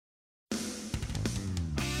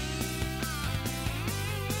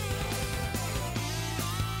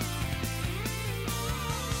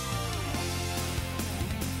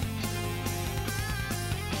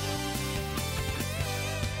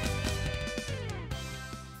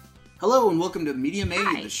Hello and welcome to Media Made,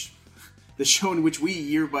 Hi. the show in which we,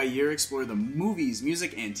 year by year, explore the movies,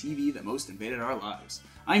 music, and TV that most invaded our lives.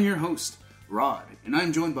 I'm your host, Rod, and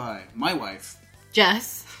I'm joined by my wife,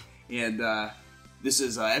 Jess. and this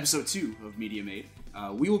is episode 2 of Media Made.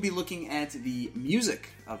 We will be looking at the music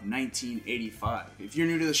of 1985. If you're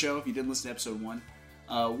new to the show, if you didn't listen to episode 1,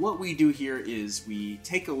 what we do here is we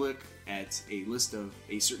take a look at a list of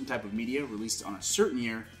a certain type of media released on a certain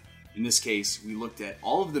year. In this case, we looked at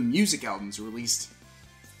all of the music albums released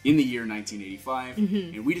in the year 1985,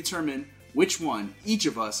 and we determined which one each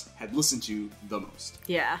of us had listened to the most.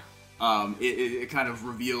 Yeah. It kind of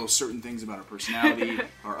reveals certain things about our personality,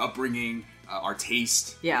 our upbringing, our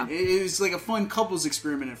taste. Yeah. It was like a fun couples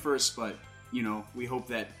experiment at first, but, you know, we hope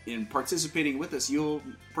that in participating with us, you'll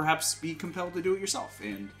perhaps be compelled to do it yourself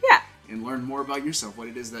and learn more about yourself, what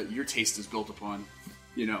it is that your taste is built upon,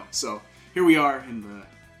 you know. So here we are in the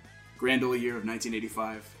grand old year of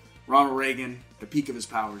 1985. Ronald Reagan, the peak of his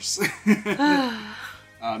powers.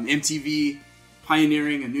 MTV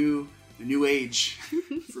pioneering a new age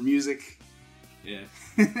for music. Yeah.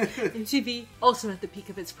 MTV also at the peak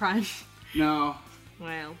of its prime. No,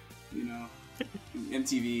 Wow. you know,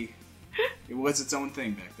 MTV, it was its own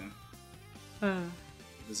thing back then.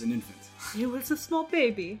 It was an infant. It was a small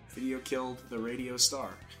baby. Video killed the radio star.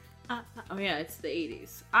 Oh yeah, it's the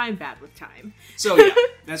 80s. I'm bad with time. So yeah,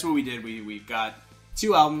 that's what we did. We got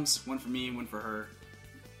 2 albums, one for me and one for her.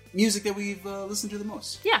 Music that we've listened to the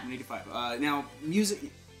most. Yeah. In 85. Now,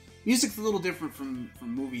 music's a little different from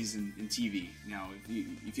movies and TV. Now,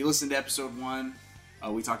 if you listen to episode 1,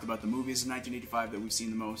 we talked about the movies of 1985 that we've seen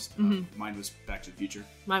the most. Mine was Back to the Future.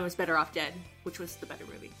 Mine was Better Off Dead, which was the better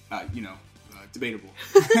movie. Debatable.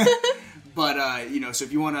 But, so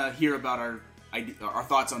if you want to hear about our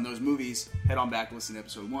thoughts on those movies, head on back and listen to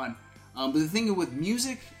episode 1. But the thing with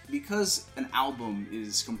music, because an album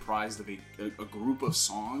is comprised of a group of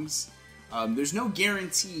songs, there's no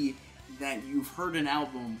guarantee that you've heard an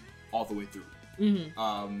album all the way through.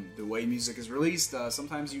 The way music is released,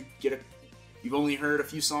 sometimes you've only heard a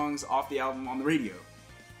few songs off the album on the radio,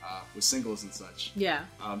 with singles and such. Yeah.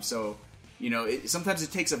 So, sometimes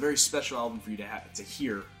it takes a very special album for you to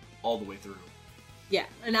hear all the way through. Yeah,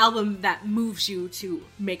 an album that moves you to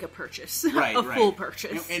make a purchase. Right, a full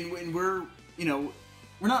purchase. And we're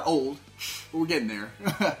not old, but we're getting there.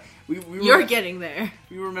 You're getting there.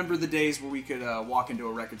 We remember the days where we could walk into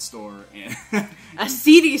a record store and... A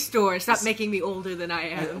CD store. Stop making me older than I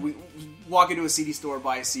am. We walk into a CD store,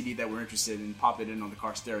 buy a CD that we're interested in, pop it in on the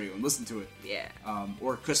car stereo and listen to it. Yeah.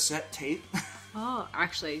 Or cassette tape. Oh,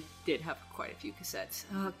 actually, I did have quite a few cassettes.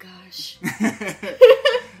 Oh, gosh.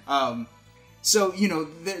 So,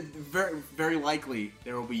 very, very likely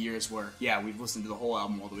there will be years where, we've listened to the whole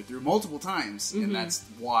album all the way through multiple times, and that's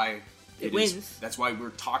why it wins. That's why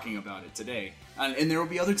we're talking about it today. And there will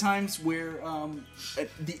be other times where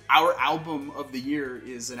our album of the year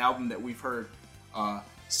is an album that we've heard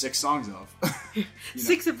 6 songs of.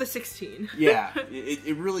 6 of the 16. Yeah,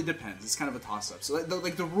 it really depends. It's kind of a toss-up. So,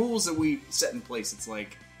 the rules that we set in place, it's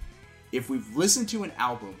like, if we've listened to an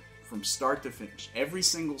album from start to finish, every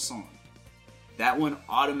single song, that one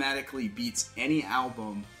automatically beats any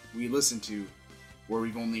album we listen to where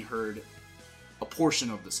we've only heard a portion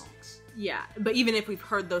of the songs. Yeah, but even if we've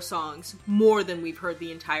heard those songs more than we've heard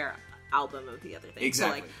the entire album of the other thing.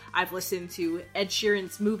 Exactly. So, I've listened to Ed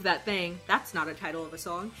Sheeran's Move That Thing, that's not a title of a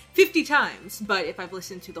song, 50 times, but if I've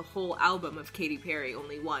listened to the whole album of Katy Perry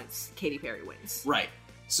only once, Katy Perry wins. Right.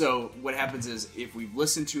 So, what happens is, if we've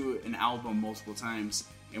listened to an album multiple times,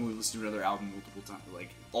 and we've listened to another album multiple times, like,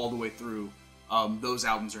 all the way through, those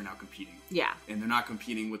albums are now competing. Yeah. And they're not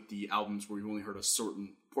competing with the albums where you've only heard a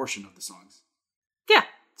certain portion of the songs. Yeah.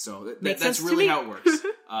 So Makes that's sense really to me. how it works.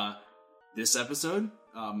 This episode,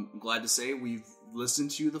 I'm glad to say we've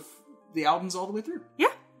listened to the albums all the way through.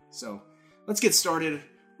 Yeah. So let's get started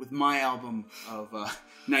with my album of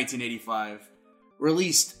 1985.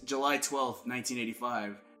 Released July 12th,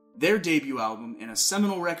 1985. Their debut album and a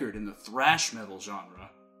seminal record in the thrash metal genre.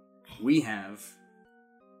 We have...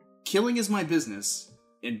 Killing Is My Business,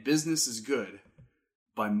 and Business Is Good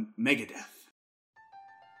by Megadeth.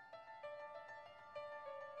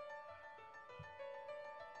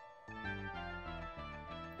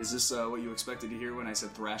 Is this what you expected to hear when I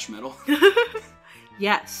said thrash metal?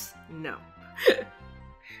 Yes. No.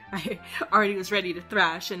 I already was ready to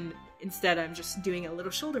thrash, and instead I'm just doing a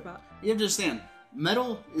little shoulder bop. You have to understand,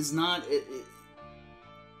 metal is not...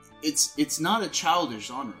 It's not a childish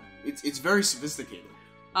genre. It's very sophisticated.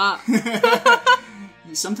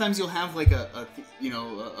 Sometimes you'll have like a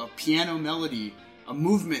piano melody, a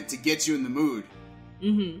movement to get you in the mood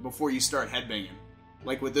before you start headbanging.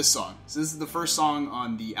 like with this song. So this is the first song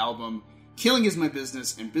on the album Killing Is My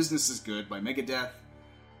Business and Business Is Good by Megadeth.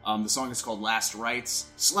 The song is called Last Rites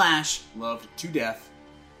 / Loved to Death.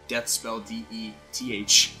 Death spelled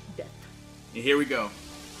D-E-T-H. Death. And here we go.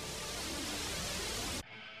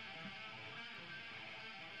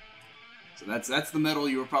 So that's the metal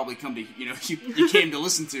you were probably you came to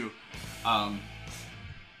listen to.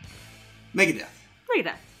 Megadeth.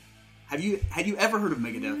 Megadeth. Had you ever heard of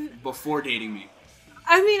Megadeth before dating me?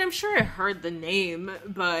 I mean, I'm sure I heard the name,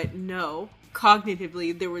 but no.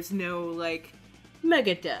 Cognitively, there was no, like,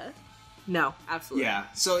 Megadeth. No, absolutely. Yeah.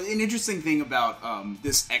 So an interesting thing about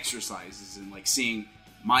this exercise is in, like, seeing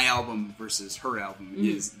my album versus her album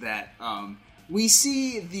is that we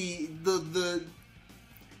see the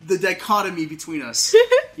dichotomy between us,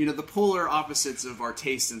 the polar opposites of our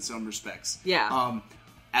taste in some respects. Yeah.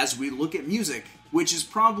 As we look at music, which is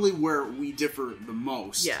probably where we differ the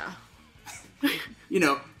most. Yeah.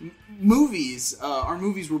 Movies, our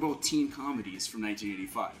movies were both teen comedies from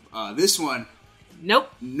 1985. This one,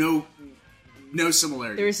 Nope. no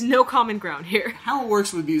similarity. There is no common ground here. How it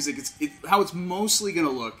works with music, how it's mostly going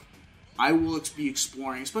to look, I will be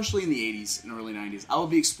exploring, especially in the 80s and early 90s, I will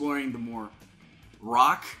be exploring the more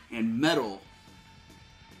rock and metal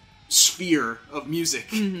sphere of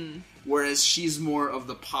music, whereas she's more of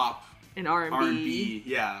the pop And R&B. R&B,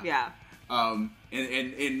 yeah. Yeah. And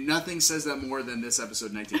nothing says that more than this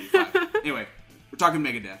episode 1985. Anyway, we're talking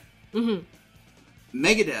Megadeth.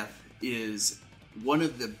 Megadeth is one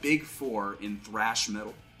of the big four in thrash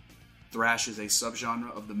metal. Thrash is a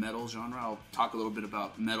subgenre of the metal genre. I'll talk a little bit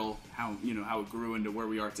about metal, how it grew into where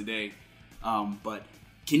we are today. But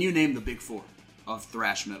can you name the big four of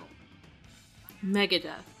thrash metal?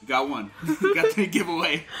 Megadeth. You got one. You got the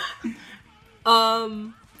giveaway.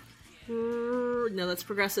 No, that's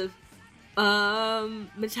progressive.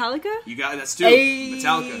 Metallica? You got that's two. Hey.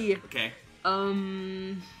 Metallica. Okay.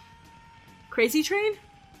 Crazy Train?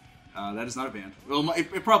 That is not a band. Well,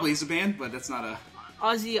 it probably is a band, but that's not a...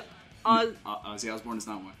 Ozzy Osbourne is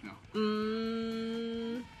not one. No.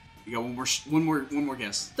 You got one more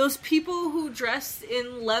guess. Those people who dressed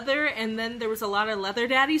in leather, and then there was a lot of leather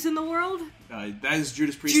daddies in the world. That is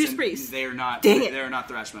Judas Priest. Judas Priest. They are not. Dang it. They are not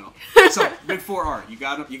thrash metal. So big four are. You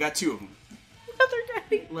got two of them. Leather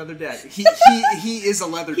daddy. Leather daddy. He is a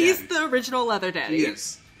leather daddy. He's the original leather daddy. He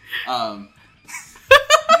is. Shout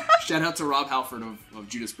out to Rob Halford of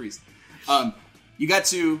Judas Priest. You got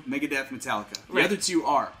two, Megadeth, Metallica. The Right. other two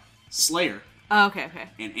are Slayer Oh, okay.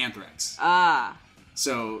 and Anthrax. Ah.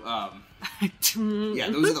 So, yeah,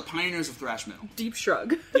 those are the pioneers of thrash metal. Deep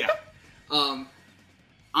shrug. Yeah.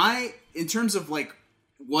 In terms of, like,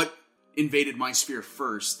 what invaded my sphere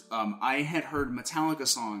first, I had heard Metallica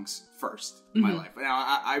songs first in my life. Now,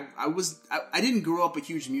 I didn't grow up a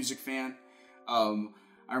huge music fan.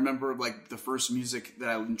 I remember, like, the first music that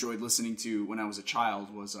I enjoyed listening to when I was a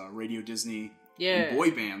child was Radio Disney and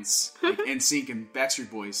boy bands, like NSYNC and Backstreet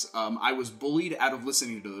Boys. I was bullied out of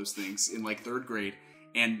listening to those things in, like, 3rd grade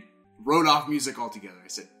and wrote off music altogether. I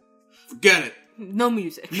said, forget it. No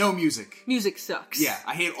music. No music. Music sucks. Yeah,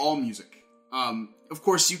 I hate all music. Of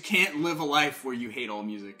course, you can't live a life where you hate all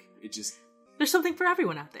music. It just... There's something for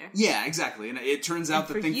everyone out there. Yeah, exactly. And it turns out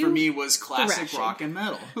the for thing you, for me was classic thrashing. rock and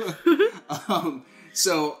metal.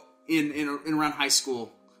 So in around high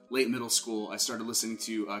school, late middle school, I started listening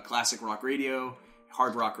to classic rock radio,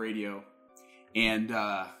 hard rock radio, and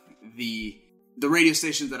the radio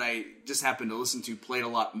station that I just happened to listen to played a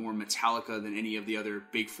lot more Metallica than any of the other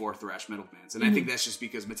big four thrash metal bands. And I think that's just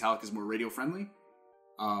because Metallica is more radio friendly.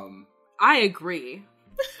 I agree.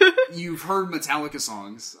 You've heard Metallica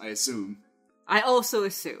songs, I assume. I also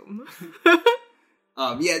assume.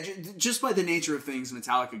 Yeah, just by the nature of things,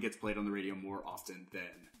 Metallica gets played on the radio more often than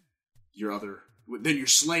your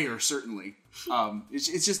Slayer, certainly.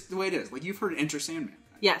 It's just the way it is. Like, you've heard Enter Sandman.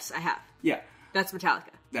 Yes, I have. Yeah. That's Metallica.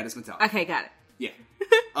 That is Metallica. Okay, got it. Yeah.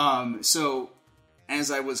 So,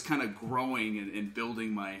 as I was kind of growing and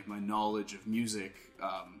building my knowledge of music,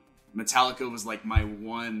 Metallica was like my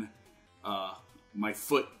one, my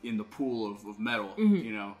foot in the pool of metal,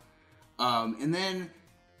 you know? And then...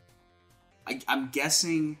 I'm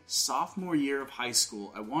guessing sophomore year of high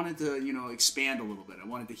school, I wanted to, expand a little bit. I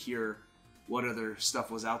wanted to hear what other stuff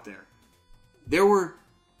was out there. There were,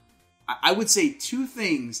 I would say, two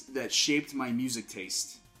things that shaped my music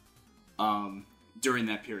taste during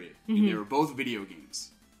that period. And they were both video games.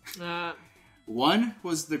 One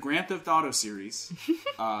was the Grand Theft Auto series.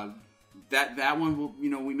 That one will,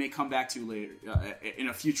 we may come back to later in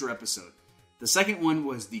a future episode. The second one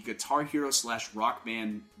was the Guitar Hero / Rock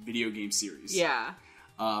Band video game series. Yeah.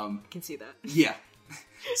 I can see that. Yeah.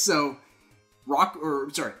 So,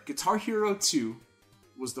 Guitar Hero 2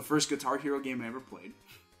 was the first Guitar Hero game I ever played.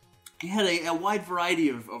 It had a wide variety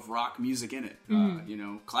of rock music in it. You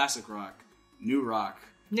know, classic rock, new rock.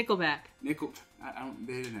 Nickelback. They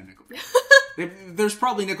didn't have Nickelback. There's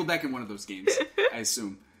probably Nickelback in one of those games, I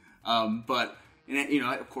assume. But, you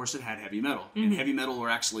know, of course it had heavy metal. And heavy metal were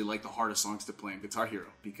actually like the hardest songs to play in Guitar Hero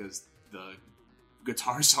because the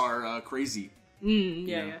guitars are crazy.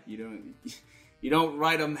 Yeah. You don't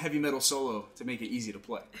write a heavy metal solo to make it easy to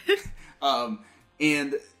play.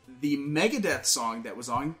 And the Megadeth song that was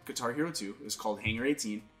on Guitar Hero 2 is called Hangar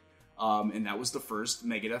 18. And that was the first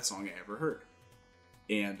Megadeth song I ever heard.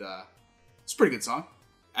 And it's a pretty good song.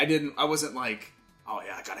 I wasn't like, oh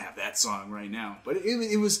yeah, I gotta have that song right now. But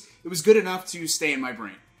it was good enough to stay in my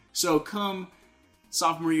brain. So come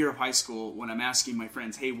sophomore year of high school, when I'm asking my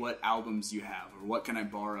friends, hey, what albums do you have? Or what can I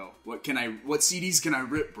borrow? What CDs can I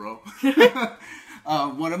rip, bro?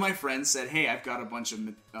 One of my friends said, hey, I've got a bunch of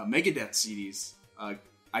Megadeth CDs.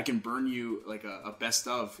 I can burn you like a best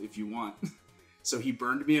of if you want. So he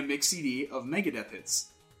burned me a mix CD of Megadeth hits.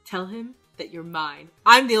 Tell him that you're mine.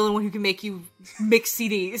 I'm the only one who can make you mix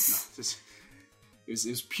CDs. No, it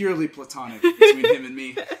was purely platonic between him and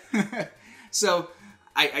me. So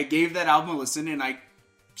I gave that album a listen, and I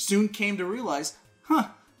soon came to realize,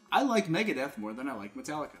 I like Megadeth more than I like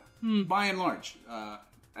Metallica. By and large.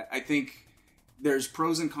 I think there's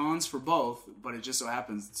pros and cons for both, but it just so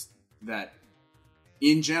happens that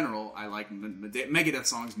in general, I like Megadeth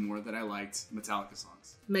songs more than I liked Metallica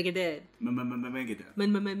songs. Megadeth. Megadeth.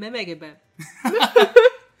 Megadeth.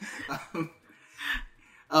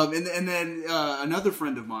 And then another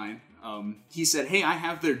friend of mine, he said, hey, I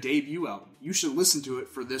have their debut album. You should listen to it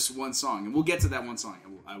for this one song. And we'll get to that one song.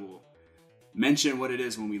 I will mention what it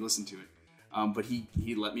is when we listen to it. But he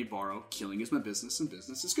let me borrow Killing Is My Business and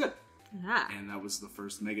Business Is Good. And that was the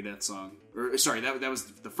first Megadeth song. That was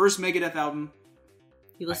the first Megadeth album.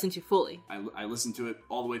 You listened to fully. I listened to it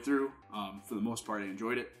all the way through. For the most part, I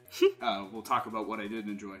enjoyed it. We'll talk about what I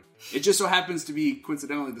didn't enjoy. It just so happens to be,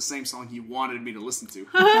 coincidentally, the same song he wanted me to listen to.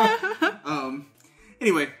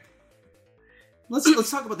 Anyway,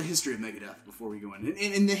 let's talk about the history of Megadeth before we go in.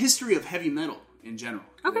 And the history of heavy metal in general.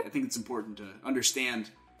 Okay. I think it's important to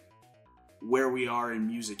understand where we are in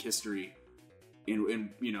music history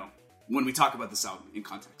in you know, when we talk about this album in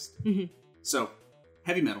context. So,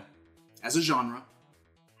 heavy metal, as a genre,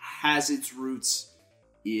 has its roots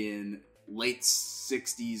in late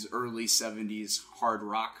 60s, early 70s hard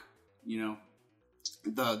rock. You know,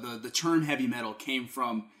 the term heavy metal came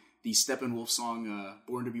from the Steppenwolf song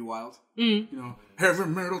Born to Be Wild. You know, heavy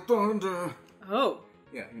metal thunder. Oh.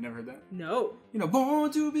 Yeah, you never heard that? No. You know,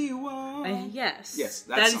 Born to Be Wild. Yes. Yes,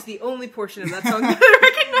 that is the only portion of that song that I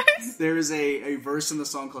recognize. There is a verse in the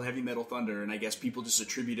song called Heavy Metal Thunder, and I guess people just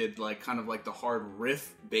attributed like kind of like the hard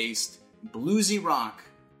riff-based bluesy rock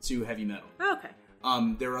to heavy metal. Oh, okay.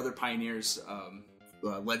 There are other pioneers,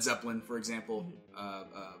 Led Zeppelin, for example,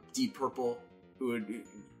 Deep Purple, who would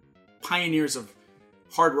pioneers of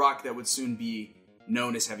hard rock that would soon be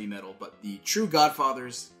known as heavy metal. But the true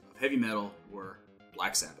godfathers of heavy metal were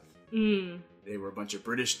Black Sabbath. They were a bunch of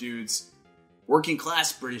British dudes, working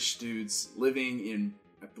class British dudes living in,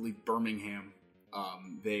 I believe, Birmingham.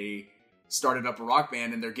 They started up a rock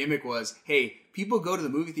band, and their gimmick was, hey, people go to the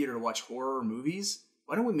movie theater to watch horror movies.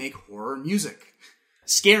 Why don't we make horror music?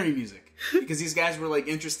 Scary music. Because these guys were like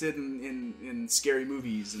interested in scary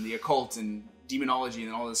movies and the occult and demonology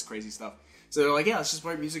and all this crazy stuff. So they're like, yeah, let's just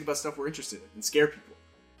write music about stuff we're interested in and scare people.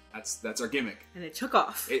 That's our gimmick. And it took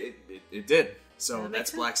off. It did. So that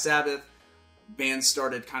that's sense. Black Sabbath. Bands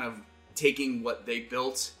started kind of taking what they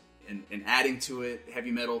built and adding to it.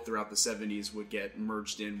 Heavy metal throughout the 70s would get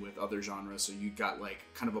merged in with other genres. So you got like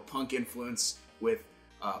kind of a punk influence with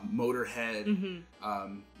Motorhead.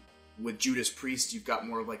 With Judas Priest, you've got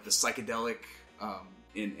more of like the psychedelic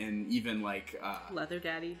and even like Leather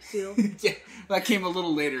Daddy feel. Yeah, that came a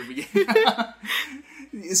little later.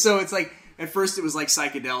 So it's like at first it was like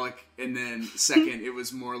psychedelic, and then second it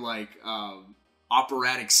was more like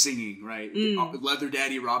operatic singing, right? Leather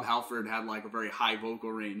Daddy Rob Halford had like a very high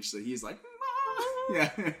vocal range, so he's like, yeah.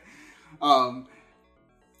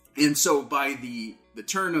 And so by the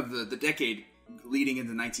turn of the decade leading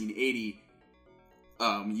into 1980,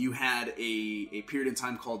 you had a period in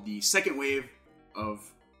time called the second wave of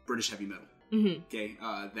British heavy metal. Okay,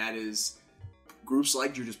 that is groups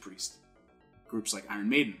like Judas Priest, groups like Iron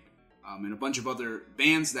Maiden, and a bunch of other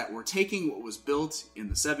bands that were taking what was built in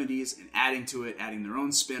the 70s and adding to it, adding their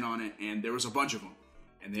own spin on it, and there was a bunch of them.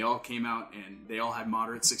 And they all came out, and they all had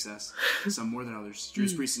moderate success, some more than others.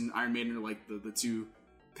 Judas Priest and Iron Maiden are like the two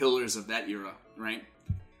pillars of that era, right?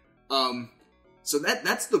 So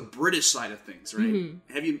that's the British side of things, right?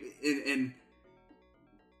 Mm-hmm. Have you in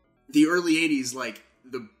the early 80s, like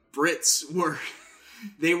the Brits were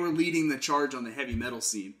they were leading the charge on the heavy metal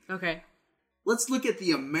scene. Okay. Let's look at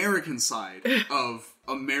the American side of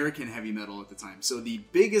American heavy metal at the time. So the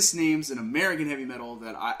biggest names in American heavy metal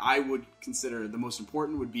that I would consider the most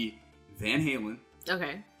important would be Van Halen.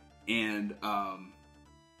 Okay. And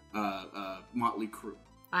Motley Crue.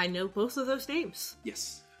 I know both of those names.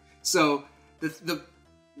 Yes. So the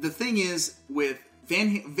thing is with Van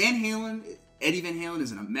Halen, Eddie Van Halen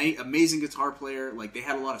is an amazing guitar player. Like they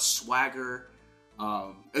had a lot of swagger.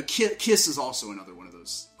 Kiss is also another one of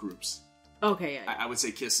those groups. Okay. Yeah. I would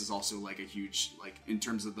say Kiss is also like a huge, like in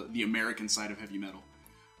terms of the American side of heavy metal.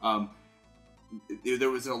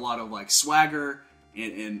 There was a lot of like swagger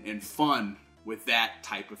and fun with that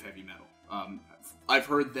type of heavy metal. I've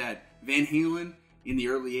heard that Van Halen in the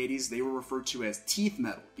early 80s, they were referred to as teeth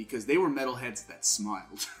metal because they were metalheads that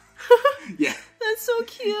smiled. Yeah. That's so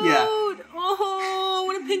cute. Yeah. Oh, I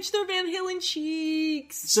want to pinch their Van Halen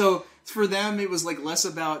cheeks. So for them, it was like less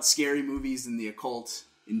about scary movies and the occult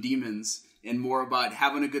and demons and more about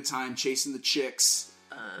having a good time, chasing the chicks,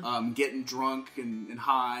 getting drunk and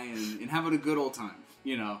high and having a good old time,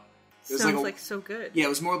 you know. It was Sounds like so good. Yeah, it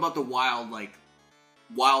was more about the wild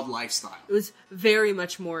lifestyle. It was very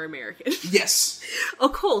much more American. Yes.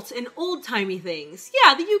 Occult and old-timey things.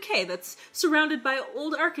 Yeah, the UK, that's surrounded by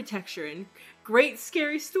old architecture and great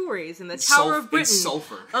scary stories. And the Tower of Britain. And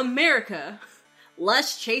sulfur. America.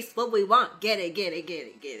 Let's chase what we want. Get it, get it, get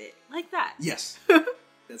it, get it. Like that. Yes.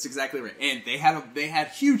 That's exactly right. And they had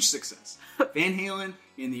huge success. Van Halen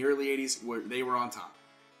in the early 80s, they were on top.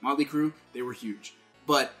 Motley Crue, they were huge.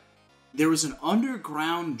 But there was an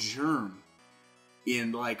underground germ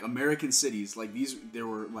in like American cities, like there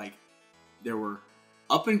were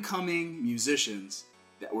up and coming musicians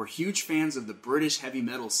that were huge fans of the British heavy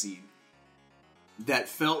metal scene that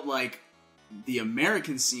felt like the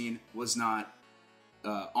American scene was not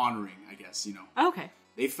honoring, I guess, you know. Okay.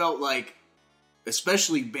 They felt like,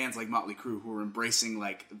 especially bands like Motley Crue, who were embracing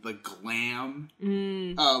like the glam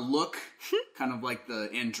look, kind of like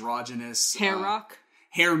the androgynous hair rock,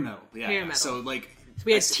 hair metal, yeah. Hair metal. So like. So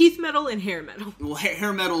we had teeth metal and hair metal. Well,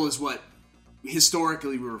 hair metal is what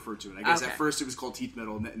historically we refer to it. I guess Okay. at first it was called teeth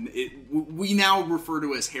metal, and we now refer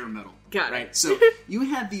to it as hair metal. Got it. Right? So you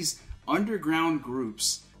had these underground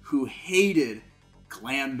groups who hated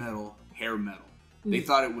glam metal, hair metal. They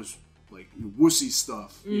thought it was like wussy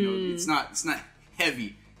stuff. You know, it's not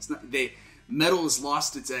heavy. It's not. Metal has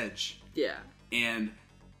lost its edge. Yeah. And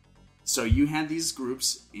so you had these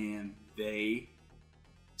groups, and they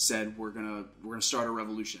said we're gonna start a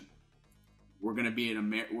revolution. We're gonna be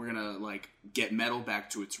we're gonna like get metal back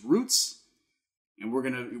to its roots, and we're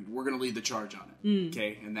gonna lead the charge on it.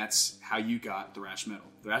 Okay, and that's how you got thrash metal.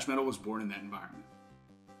 Thrash metal was born in that environment.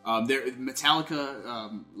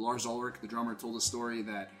 Metallica, Lars Ulrich, the drummer, told a story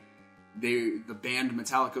that the band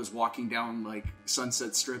Metallica was walking down like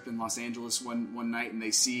Sunset Strip in Los Angeles one night, and they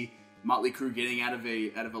see Motley Crue getting out of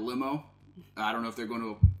a limo. I don't know if they're going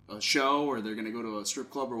to a show or they're going to go to a strip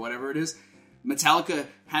club or whatever it is. Metallica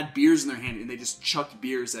had beers in their hand and they just chucked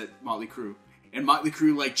beers at Motley Crue. And Motley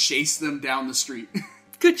Crue like chased them down the street.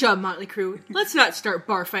 Good job, Motley Crue. Let's not start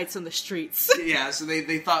bar fights on the streets. Yeah, so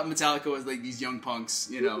they thought Metallica was like these young punks,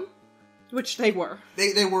 you know. Which they were.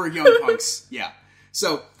 They were young punks, yeah.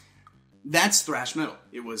 So that's thrash metal.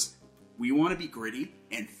 It was, we want to be gritty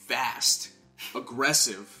and fast,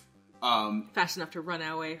 aggressive. Fast enough to run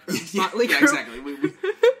away from Motley Crue. Yeah, exactly.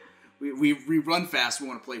 We run fast. We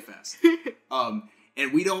want to play fast,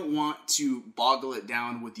 and we don't want to boggle it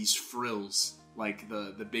down with these frills like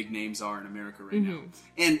the big names are in America right now.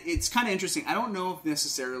 And it's kind of interesting. I don't know if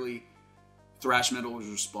necessarily thrash metal was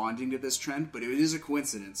responding to this trend, but it is a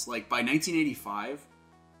coincidence. Like by 1985,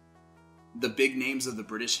 the big names of the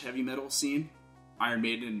British heavy metal scene, Iron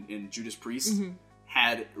Maiden and Judas Priest,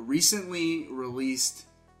 had recently released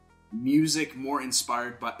music more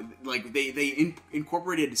inspired by, like, they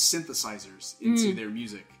incorporated synthesizers into their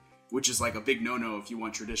music, which is like a big no-no if you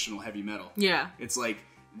want traditional heavy metal. Yeah. It's like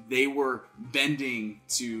they were bending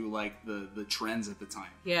to like the trends at the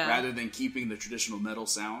time, rather than keeping the traditional metal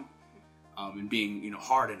sound and being, you know,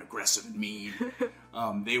 hard and aggressive and mean.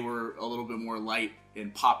 They were a little bit more light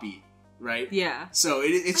and poppy, right? Yeah. So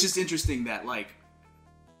it's just interesting that like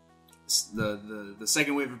the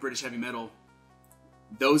second wave of British heavy metal,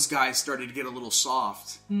 those guys started to get a little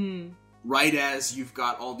soft, right as you've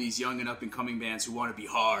got all these young and up-and-coming bands who want to be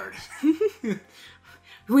hard.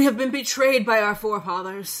 We have been betrayed by our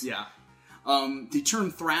forefathers. Yeah. The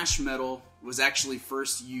term thrash metal was actually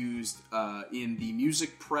first used in the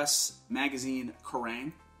music press magazine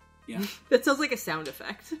Kerrang! Yeah. That sounds like a sound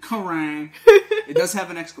effect. Kerrang! It does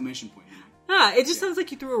have an exclamation point in it. It just sounds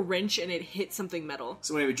like you threw a wrench and it hit something metal.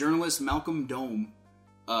 So anyway, journalist Malcolm Dome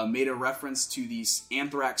made a reference to the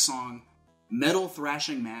Anthrax song Metal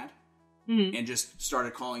Thrashing Mad, and just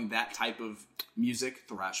started calling that type of music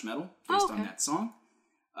thrash metal based on that song.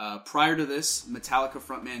 Prior to this, Metallica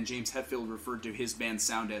frontman James Hetfield referred to his band's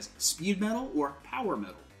sound as speed metal or power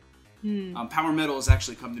metal. Power metal has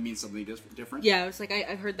actually come to mean something different. Yeah, it's like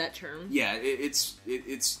I've heard that term. Yeah, it's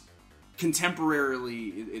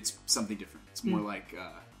contemporarily it's something different. It's more like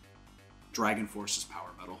Dragon Force's power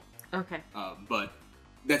metal. Okay. But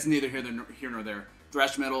that's neither here nor there.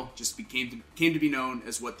 Thrash metal just came to be known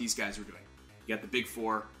as what these guys were doing. You got the big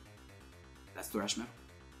four. That's thrash metal.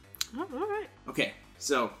 Oh, all right. Okay,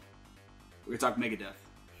 so we're gonna talk Megadeth.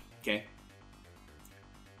 Okay.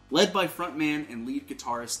 Led by frontman and lead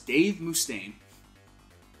guitarist Dave Mustaine,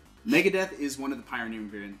 Megadeth is one of the pioneering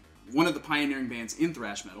bands in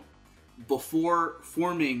thrash metal. Before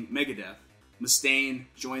forming Megadeth, Mustaine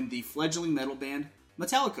joined the fledgling metal band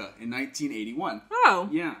Metallica in 1981. Oh.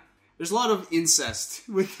 Yeah. There's a lot of incest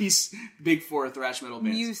with these big four thrash metal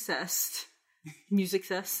bands. Musecest.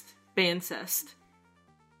 Musiccest. Bandcest.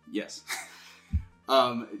 Yes.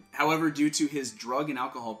 However, due to his drug and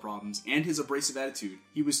alcohol problems and his abrasive attitude,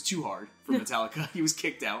 he was too hard for Metallica. He was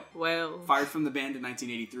kicked out. Well. Fired from the band in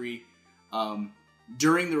 1983.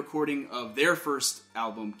 During the recording of their first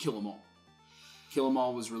album, Kill 'Em All. Kill 'Em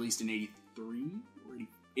All was released in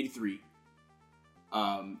 83.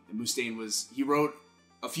 Mustaine he wrote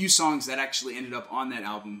a few songs that actually ended up on that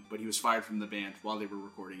album, but he was fired from the band while they were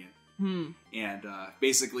recording it. And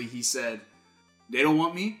basically he said, they don't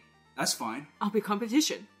want me, that's fine. I'll be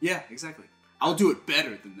competition. Yeah, exactly. I'll do it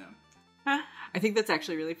better than them. I think that's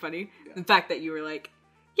actually really funny. Yeah. The fact that you were like,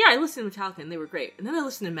 yeah, I listened to Metallica and they were great. And then I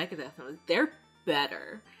listened to Megadeth and I was like, they're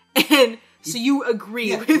better. And so you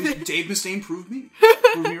agree with it. Dave Mustaine proved me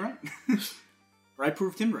right. Or I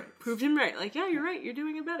proved him right. Proved him right. Like, yeah, you're right. You're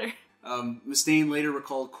doing it better. Mustaine later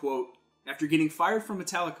recalled, quote, after getting fired from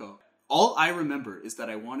Metallica, all I remember is that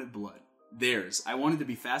I wanted blood. Theirs. I wanted to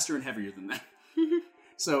be faster and heavier than that.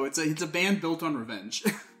 So it's a band built on revenge.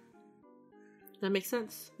 That makes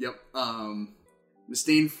sense. Yep.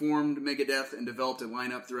 Mustaine formed Megadeth and developed a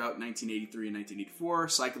lineup throughout 1983 and 1984,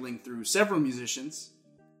 cycling through several musicians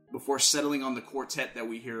before settling on the quartet that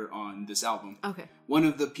we hear on this album. Okay. One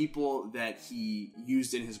of the people that he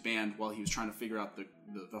used in his band while he was trying to figure out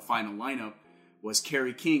the final lineup was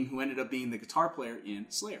Kerry King, who ended up being the guitar player in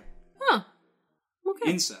Slayer. Huh.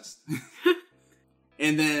 Okay. Incest.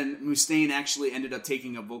 And then Mustaine actually ended up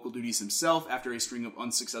taking up vocal duties himself after a string of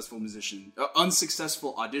unsuccessful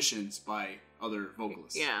auditions by other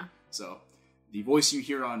vocalists. Yeah. So the voice you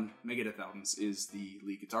hear on Megadeth albums is the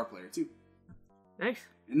lead guitar player too. Nice.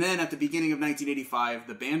 And then at the beginning of 1985,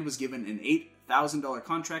 the band was given an $8,000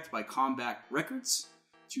 contract by Combat Records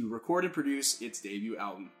to record and produce its debut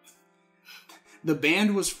album. The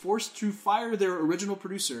band was forced to fire their original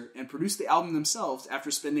producer and produce the album themselves after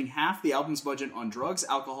spending half the album's budget on drugs,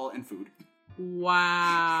 alcohol, and food.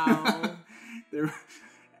 Wow.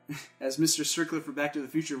 As Mr. Strickler from Back to the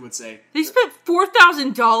Future would say, they spent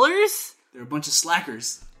 $4,000? They're a bunch of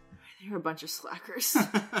slackers. They're a bunch of slackers.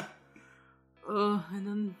 And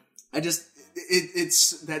then...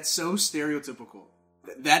 that's so stereotypical.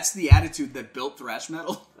 That's the attitude that built thrash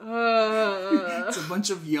metal. It's a bunch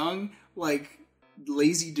of young,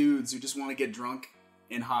 lazy dudes who just want to get drunk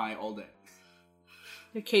and high all day.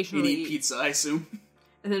 Occasionally and eat pizza, I assume.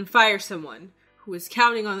 And then fire someone who is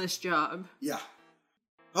counting on this job. Yeah.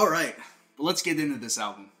 Alright. But let's get into this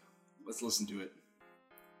album. Let's listen to it.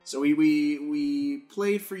 So we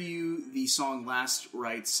played for you the song Last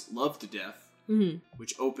Rites Love to Death,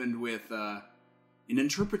 which opened with an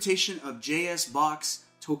interpretation of J.S. Bach's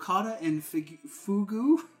Toccata and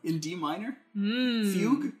Fugue in D minor.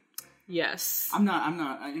 Fugue? Yes. I'm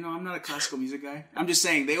not a classical music guy. I'm just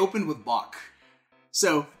saying they opened with Bach.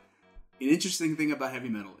 So, an interesting thing about heavy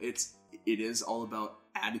metal, it is all about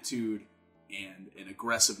attitude and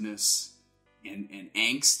aggressiveness and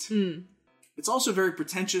angst. It's also very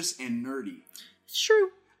pretentious and nerdy. It's true.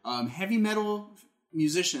 Heavy metal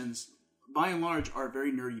musicians, by and large, are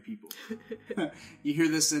very nerdy people. You hear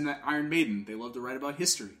this in Iron Maiden. They love to write about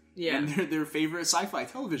history. Yeah. And their favorite sci-fi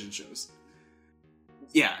television shows.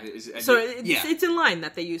 Yeah. It's in line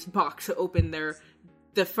that they use Bach to open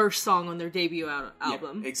the first song on their debut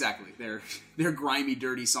album. Yeah, exactly. Their grimy,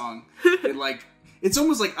 dirty song. It's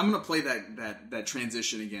almost like I'm gonna play that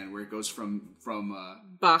transition again, where it goes from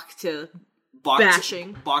Bach to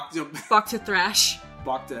bashing. Bach to thrash.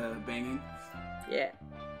 Bach to banging. Yeah.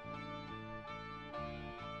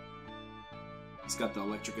 It's got the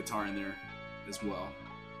electric guitar in there as well.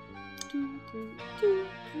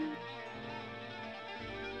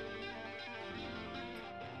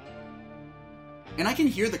 And I can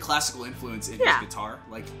hear the classical influence in his guitar.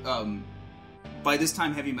 Like, by this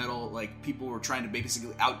time, heavy metal, like, people were trying to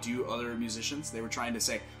basically outdo other musicians. They were trying to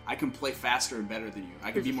say, I can play faster and better than you.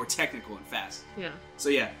 I can be more technical and fast. Yeah. So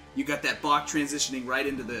yeah, you got that Bach transitioning right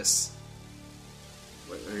into this.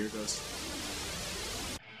 Wait, here it goes.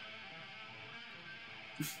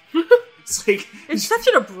 It's such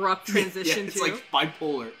an abrupt transition, it's too. like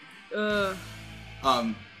bipolar.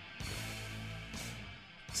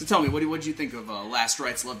 So tell me, what did you think of Last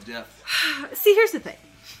Rites Love to Death? See, here's the thing.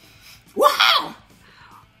 Wow!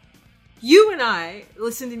 You and I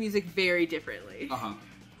listen to music very differently. Uh-huh.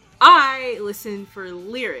 I listen for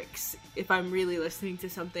lyrics if I'm really listening to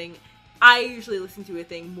something. I usually listen to a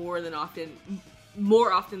thing more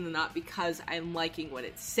often than not because I'm liking what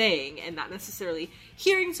it's saying and not necessarily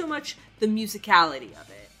hearing so much the musicality of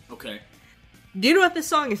it. Okay. Do you know what this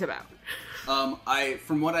song is about?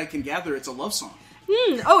 From what I can gather, it's a love song.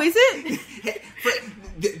 Oh, is it?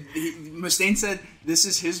 Mustaine said this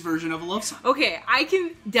is his version of a love song. Okay, I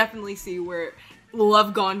can definitely see where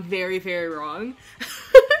love gone very, very wrong.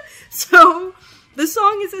 So, the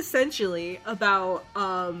song is essentially about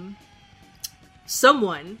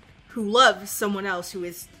someone who loves someone else who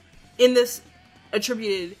is in this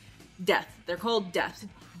attributed death. They're called death.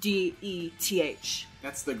 D-E-T-H.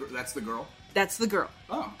 That's the girl? That's the girl.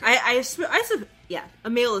 Oh, okay. Yeah, a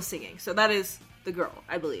male is singing, so that is the girl,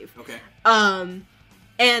 I believe. Okay.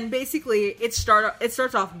 And basically, it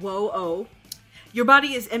starts off, whoa, oh. Your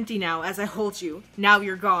body is empty now as I hold you. Now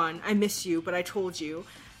you're gone. I miss you, but I told you.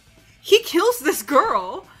 He kills this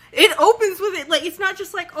girl. It opens with it, like, it's not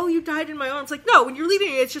just like, oh, you died in my arms. Like, no, when you're leaving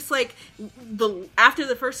it, it's just like, after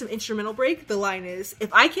the first instrumental break, the line is,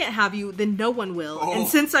 if I can't have you, then no one will. Oh. And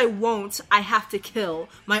since I won't, I have to kill.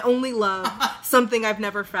 My only love, something I've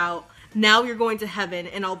never felt. Now you're going to heaven,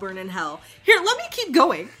 and I'll burn in hell. Here, let me keep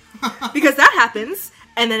going. Because that happens.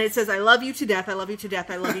 And then it says, I love you to death, I love you to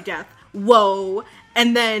death, I love you death. Whoa.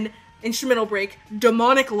 And then, instrumental break,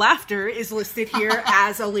 demonic laughter is listed here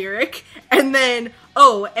as a lyric. And then,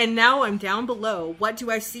 oh, and now I'm down below. What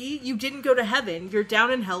do I see? You didn't go to heaven. You're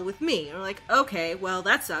down in hell with me. And I'm like, okay, well,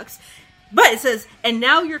 that sucks. But it says, and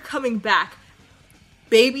now you're coming back.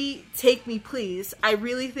 Baby, take me, please. I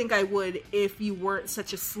really think I would if you weren't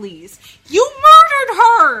such a sleaze. You murdered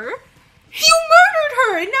her! You murdered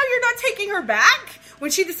her! And now you're not taking her back? When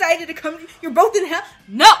she decided to come, you're both in hell?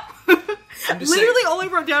 No! Literally, all I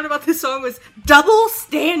wrote down about this song was double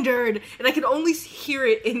standard. And I could only hear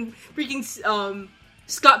it in freaking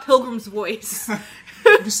Scott Pilgrim's voice.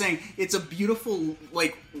 I'm just saying, it's a beautiful,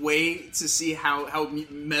 like, way to see how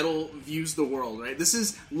metal views the world, right? This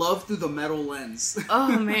is love through the metal lens.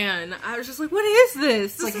 Oh, man. I was just like, what is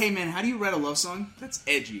this? It's like, hey, man, how do you write a love song? That's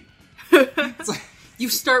edgy. It's like, you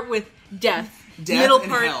start with death. Middle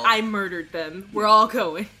part, hell. I murdered them. We're all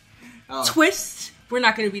going. Twist, we're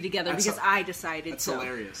not going to be together because I decided that's so. That's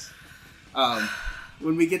hilarious.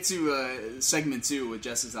 When we get to segment 2 with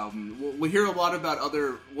Jess's album, we'll hear a lot about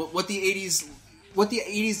what the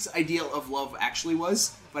 80s ideal of love actually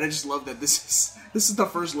was. But I just love that this is the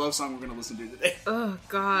first love song we're going to listen to today. Oh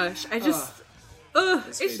gosh, it's just a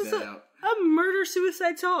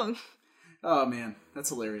murder-suicide song. Oh man, that's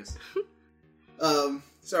hilarious.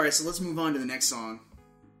 Sorry, so let's move on to the next song.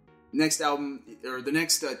 Next album, or the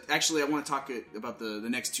next... actually, I want to talk about the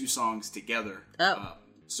next 2 songs together. Oh.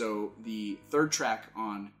 So, the third track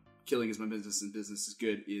on Killing Is My Business and Business Is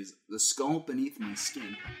Good is The Skull Beneath My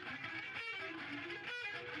Skin.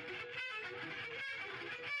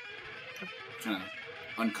 Kind of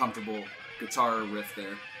uncomfortable guitar riff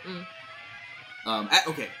there.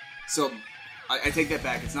 Okay, so... I take that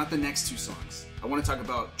back. It's not the next 2 songs. I want to talk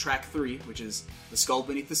about track 3, which is The Skull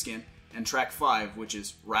Beneath the Skin, and track 5, which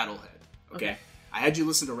is Rattlehead. Okay? I had you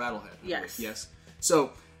listen to Rattlehead. Yes. Yes.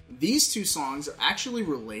 So, these 2 songs are actually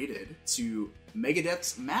related to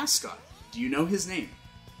Megadeth's mascot. Do you know his name?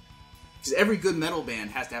 Because every good metal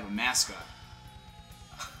band has to have a mascot.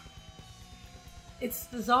 It's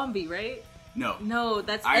the zombie, right? No. No,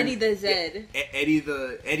 that's Eddie the Zed.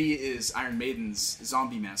 Eddie is Iron Maiden's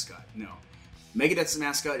zombie mascot. No. Megadeth's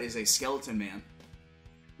mascot is a skeleton man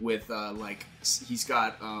with, he's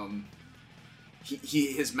got,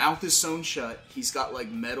 his mouth is sewn shut. He's got, like,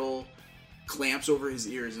 metal clamps over his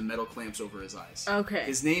ears and metal clamps over his eyes. Okay.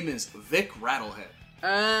 His name is Vic Rattlehead.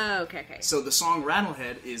 Okay. So the song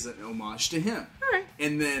Rattlehead is an homage to him. Alright.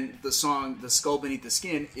 And then the song The Skull Beneath the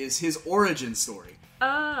Skin is his origin story.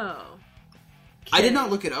 Oh. I did not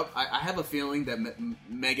look it up. I have a feeling that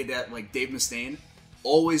Megadeth, like Dave Mustaine,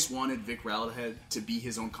 always wanted Vic Rattlehead to be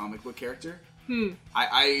his own comic book character.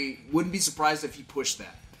 I wouldn't be surprised if he pushed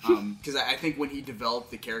that. Because I think when he developed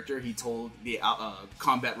the character, he told the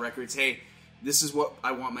Combat Records, hey, this is what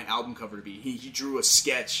I want my album cover to be. He drew a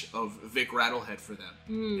sketch of Vic Rattlehead for them.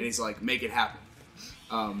 And he's like, make it happen.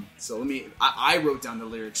 So I wrote down the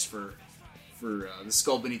lyrics for The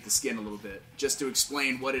Skull Beneath the Skin a little bit, just to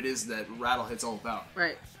explain what it is that Rattlehead's all about.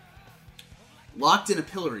 Right. Locked in a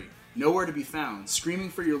pillory, nowhere to be found, screaming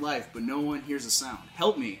for your life, but no one hears a sound.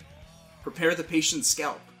 Help me. Prepare the patient's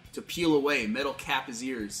scalp to peel away, metal cap his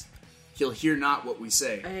ears. He'll hear not what we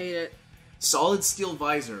say. I hate it. Solid steel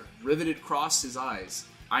visor, riveted across his eyes.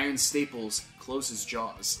 Iron staples close his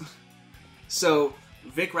jaws. So,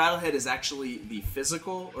 Vic Rattlehead is actually the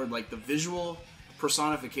physical, or like the visual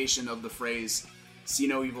personification of the phrase, see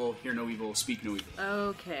no evil, hear no evil, speak no evil.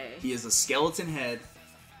 Okay. He is a skeleton head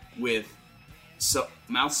with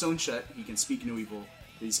mouth sewn shut. He can speak no evil.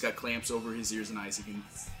 He's got clamps over his ears and eyes. He can,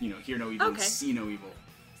 hear no evil, Okay. see no evil.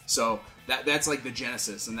 So that's like the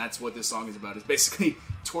genesis, and that's what this song is about. It's basically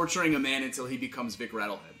torturing a man until he becomes Vic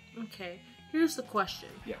Rattlehead. Okay. Here's the question.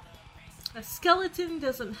 Yeah. A skeleton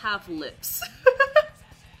doesn't have lips.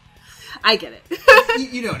 I get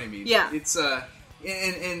it. You know what I mean? Yeah. It's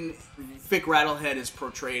and Vic Rattlehead is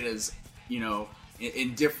portrayed as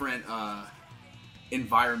in different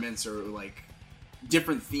environments or like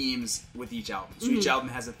different themes with each album. So each album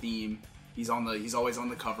has a theme. He's always on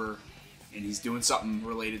the cover, and he's doing something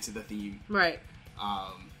related to the theme. Right.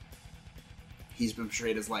 He's been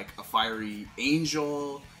portrayed as like a fiery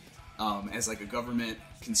angel, as like a government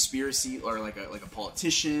conspiracy or like a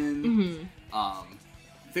politician.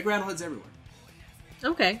 Vic Rattlehead's everywhere.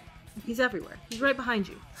 Okay. He's everywhere. He's right behind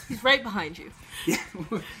you. He's right behind you. Yeah.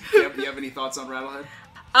 You have any thoughts on Rattlehead?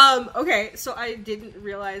 Okay, so I didn't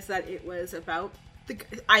realize that it was about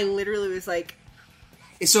I literally was like...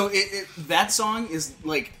 So that song is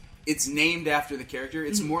like, it's named after the character.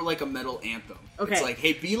 It's more like a metal anthem. Okay. It's like,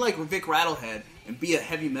 hey, be like Vic Rattlehead and be a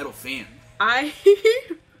heavy metal fan. I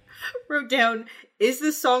wrote down, is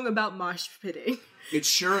this song about mosh pitting? It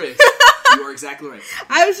sure is. You are exactly right.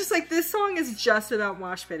 I was just like, this song is just about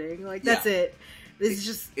mosh pitting. Like, that's it.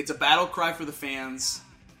 It's a battle cry for the fans.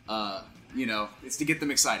 It's to get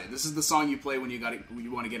them excited. This is the song you play when you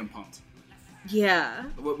want to get them pumped. Yeah.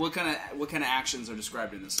 What kind of actions are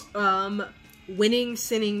described in this song? Winning,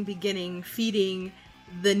 sinning, beginning, feeding,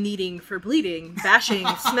 the needing for bleeding, bashing,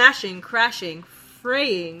 smashing, crashing,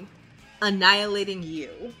 fraying, annihilating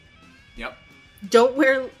you. Yep. Don't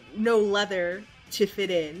wear no leather to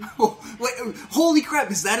fit in. Oh, wait, holy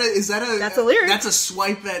crap! Is that a? That's a lyric. That's a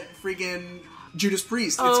swipe at freaking Judas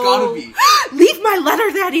Priest. It's gotta be. Leave my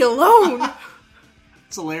leather daddy alone.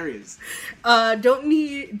 It's hilarious.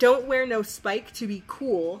 Don't wear no spike to be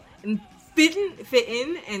cool, and fit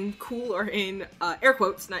in and cool are in air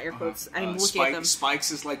quotes, not air quotes. I'm looking at them.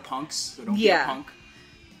 Spikes is like punks, so don't be a punk.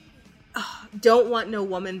 Don't want no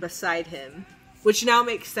woman beside him, which now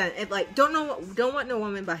makes sense. It like don't want no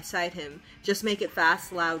woman beside him. Just make it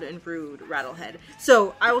fast, loud, and rude. Rattlehead.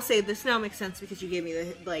 So I will say this now makes sense because you gave me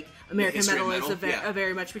the American Metal is a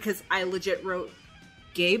very much because I legit wrote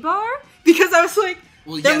gay bar because I was like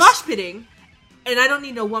they're mosh pitting, and I don't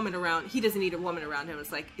need no woman around. He doesn't need a woman around him.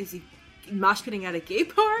 It's like, is he mosh pitting at a gay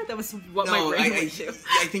bar? That was what my brain went to.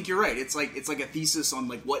 I think you're right. It's like a thesis on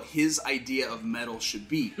like what his idea of metal should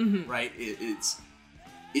be, right?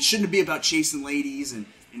 It shouldn't be about chasing ladies and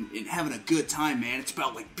having a good time, man. It's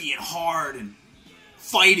about like being hard and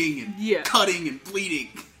fighting and cutting and bleeding.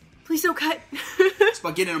 Please don't cut. It's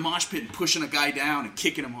about getting in a mosh pit and pushing a guy down and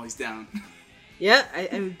kicking him while he's down. Yeah,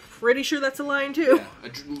 I'm pretty sure that's a line too.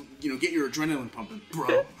 Yeah, get your adrenaline pumping,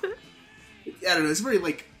 bro. I don't know. It's a very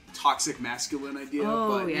like toxic masculine idea,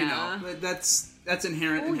 but that's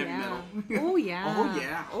inherent in heavy metal. Oh yeah. Oh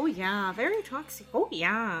yeah. Oh yeah. Very toxic. Oh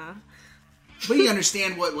yeah. But you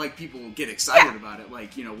understand what like people get excited about it,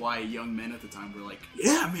 like why young men at the time were like,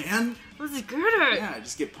 yeah, man, let's get it. Yeah,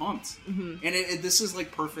 just get pumped. And this is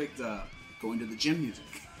like perfect going to the gym music.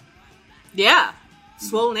 Yeah.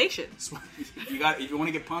 Swole Nation. If you want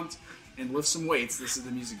to get pumped and lift some weights, this is the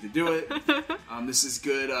music to do it. This is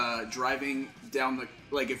good driving down the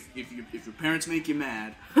if your parents make you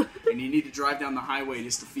mad and you need to drive down the highway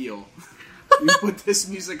just to feel, you put this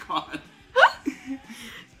music on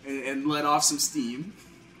and let off some steam.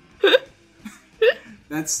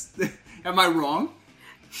 Am I wrong?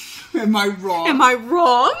 Am I wrong? Am I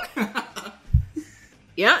wrong?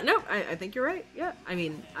 Yeah, no, I think you're right. Yeah, I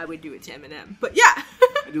mean, I would do it to Eminem, but yeah.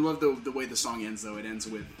 I do love the way the song ends, though. It ends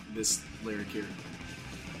with this lyric here.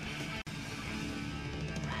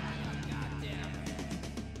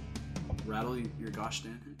 Rattle your gosh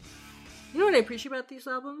damn. You know what I appreciate about this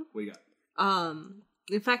album? What you got?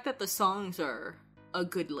 The fact that the songs are a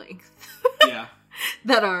good length. Yeah.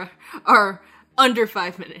 That are under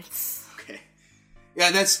 5 minutes. Okay.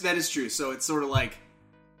 Yeah, that is true. So it's sort of like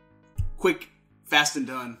quick, fast and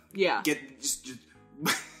done. Yeah. Just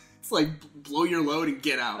it's like blow your load and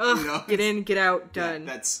get out. Ugh, you know? Get in, get out, done.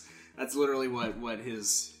 Yeah, that's literally what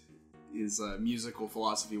his musical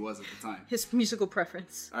philosophy was at the time. His musical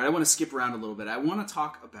preference. All right, I want to skip around a little bit. I want to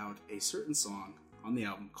talk about a certain song on the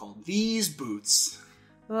album called "These Boots."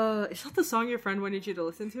 Is that the song your friend wanted you to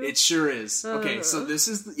listen to? It sure is. Okay, so this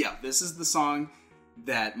is the song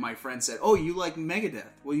that my friend said, "Oh, you like Megadeth?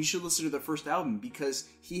 Well, you should listen to their first album because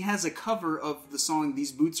he has a cover of the song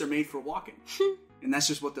 "These Boots Are Made for Walking," and that's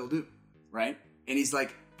just what they'll do, right?" And he's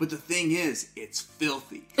like, "But the thing is, it's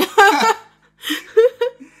filthy."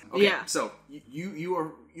 Okay, yeah. So you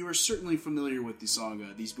are certainly familiar with the song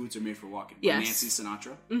 "These Boots Are Made for Walking" by Yes. Nancy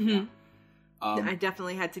Sinatra. Mm-hmm. Yeah. I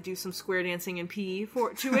definitely had to do some square dancing and PE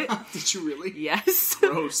to it. Did you really? Yes.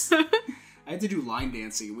 Gross. I had to do line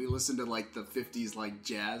dancing. We listened to like the 50s like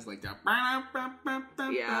jazz, like that.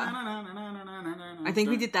 Yeah. I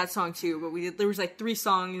think we did that song too, but there was like 3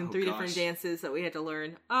 songs and 3 different dances that we had to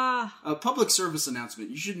learn. A public service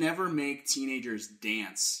announcement. You should never make teenagers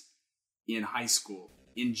dance in high school,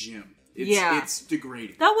 in gym. It's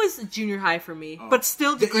degrading. That was junior high for me, but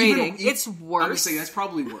still degrading. It's worse. I was saying that's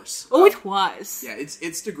probably worse. It was. Yeah,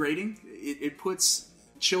 it's degrading. It puts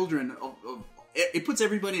children, it puts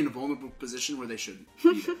everybody in a vulnerable position where they shouldn't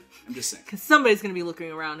be there. I'm just saying. Because somebody's going to be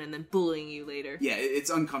looking around and then bullying you later. Yeah, it's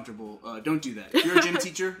uncomfortable. Don't do that. If you're a gym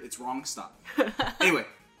teacher, it's wrong. Stop. Anyway,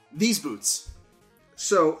 These Boots.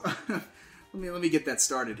 So, let me get that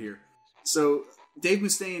started here. So, Dave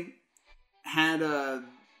Mustaine had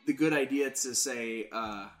the good idea to say,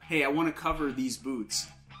 hey, I want to cover These Boots,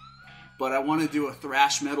 but I want to do a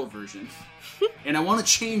thrash metal version, and I want to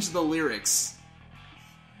change the lyrics.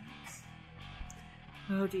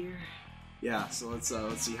 Oh dear. Yeah, so let's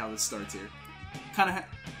see how this starts here.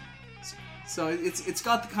 So it's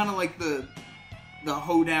got kind of like the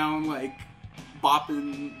hoedown, like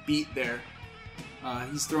bopping beat there.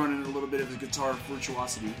 He's throwing in a little bit of his guitar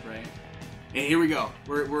virtuosity, right? And here we go.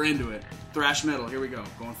 We're into it. Thrash metal. Here we go.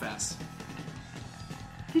 Going fast.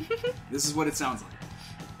 This is what it sounds like.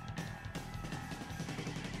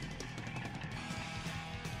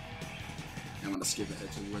 I'm going to skip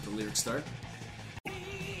ahead to where the lyrics start.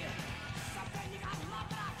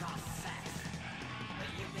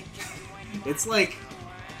 It's like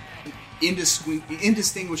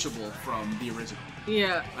indistinguishable from the original.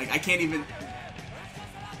 Yeah. Like I can't even...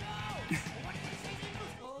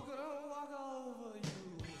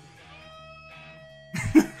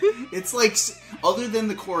 It's like, other than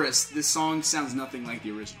the chorus, this song sounds nothing like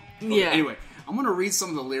the original. Okay, yeah. Anyway, I'm going to read some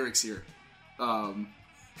of the lyrics here.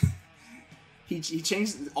 He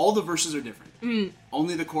changed, all the verses are different.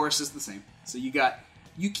 Only the chorus is the same. So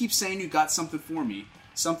you keep saying you got something for me,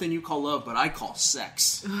 something you call love, but I call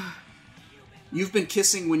sex. You've been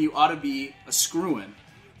kissing when you ought to be a screwin',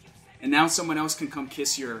 and now someone else can come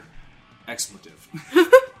kiss your expletive.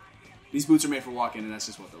 These boots are made for walking, and that's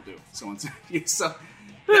just what they'll do. So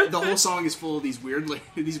the whole song is full of these weird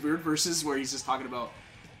verses where he's just talking about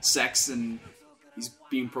sex and he's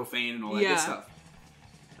being profane and all that good stuff.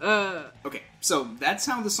 Okay, so that's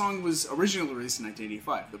how the song was originally released in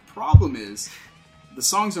 1985. The problem is, the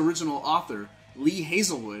song's original author, Lee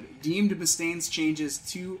Hazelwood, deemed Mustaine's changes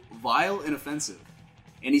too vile and offensive,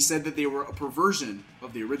 and he said that they were a perversion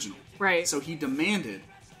of the original. Right. So he demanded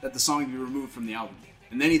that the song be removed from the album,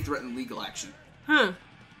 and then he threatened legal action. Huh.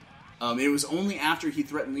 It was only after he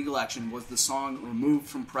threatened legal action was the song removed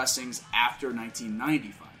from pressings after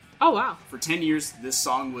 1995. Oh, wow. For 10 years, this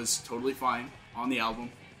song was totally fine on the album.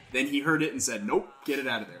 Then he heard it and said, nope, get it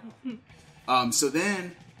out of there.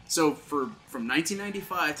 So from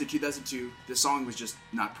 1995 to 2002, the song was just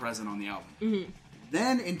not present on the album. Mm-hmm.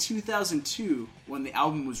 Then in 2002, when the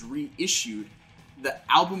album was reissued, the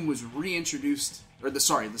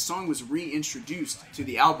song was reintroduced to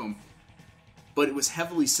the album, but it was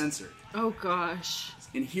heavily censored. Oh, gosh.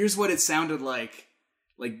 And here's what it sounded like.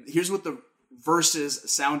 Here's what the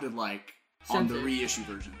verses sounded like on the reissue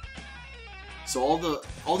version. So all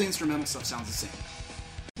the instrumental stuff sounds the same.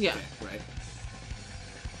 Yeah. Okay, right?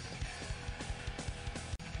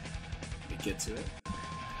 Let me get to it.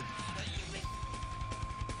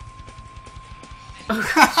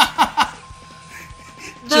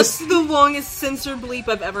 That's the longest censor bleep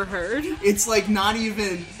I've ever heard. It's like not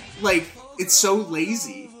even like it's so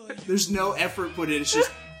lazy. There's no effort put in. It's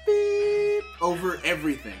just beep over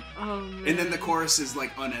everything. Oh man. And then the chorus is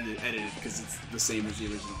like unedited because it's the same as the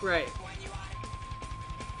original. Right.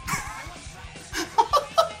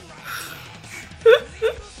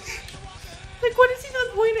 Like, what is he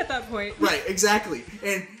not point at that point? Right, exactly.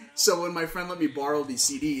 And so when my friend let me borrow the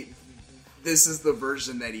CD, this is the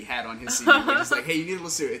version that he had on his CD. Where he's like, hey, you need to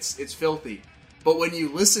listen to it. It's filthy. But when you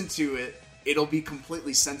listen to it, it'll be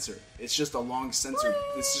completely censored. It's just a long censored.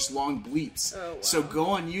 What? It's just long bleeps. Oh, wow. So go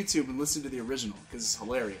on YouTube and listen to the original because it's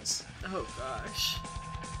hilarious. Oh gosh.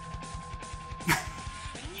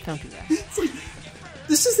 Don't do that. It's like,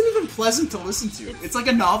 this isn't even pleasant to listen to. It's like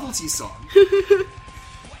a novelty song.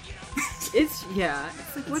 It's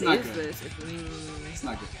like, what not is good. this? It's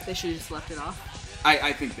not good. They should have just left it off.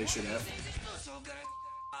 I think they should have.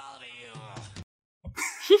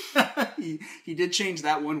 he did change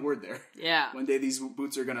that one word there. Yeah. One day these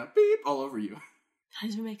boots are gonna beep all over you. That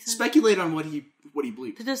doesn't make sense. Speculate on what he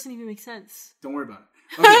bleeped. That doesn't even make sense. Don't worry about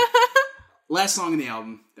it. Okay. Last song in the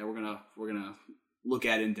album that we're gonna look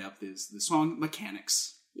at in depth is the song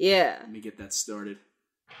 "Mechanics." Yeah. Let me get that started.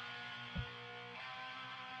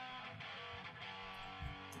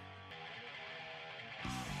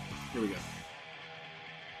 Here we go.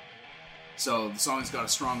 So the song's got a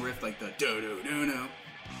strong riff like the do do do do.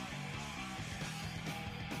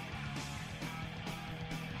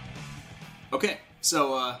 Okay,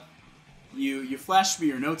 so you flashed me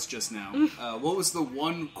your notes just now. What was the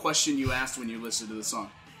one question you asked when you listened to the song? ...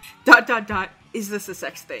 Is this a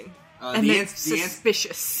sex thing? And then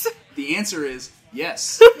suspicious. The answer is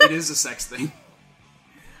yes. It is a sex thing.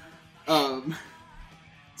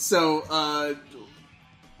 So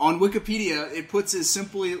on Wikipedia, it puts it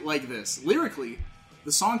simply like this. Lyrically,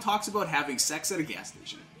 the song talks about having sex at a gas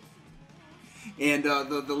station. And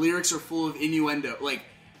the lyrics are full of innuendo, like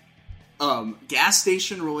gas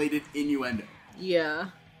station related innuendo. Yeah.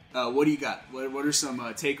 What do you got? What are some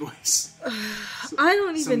takeaways? I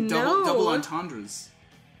don't even know. Double entendres.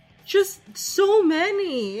 Just so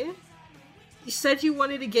many. You said you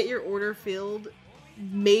wanted to get your order filled.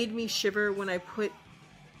 Made me shiver when I put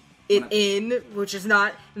it in, which is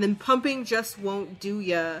not. And then pumping just won't do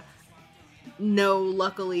ya. No,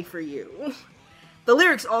 luckily for you. The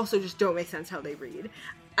lyrics also just don't make sense how they read.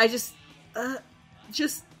 I just the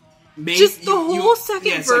whole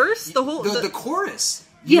second verse, like, the chorus.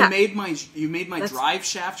 Yeah. You made my drive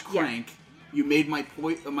shaft crank. Yeah. You made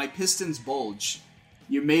my pistons bulge.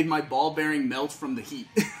 You made my ball bearing melt from the heat.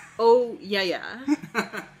 Oh yeah.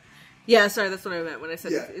 Yeah, sorry, that's what I meant when I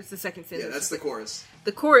said it's the second sentence. Yeah, that's the chorus.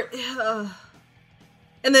 The chorus,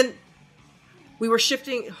 and then we were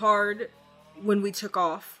shifting hard when we took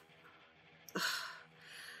off.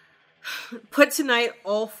 Put tonight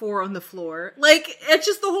all four on the floor. Like, it's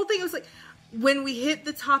just the whole thing. It was like, when we hit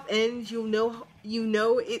the top end, you know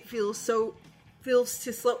it feels too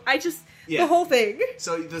slow. The whole thing.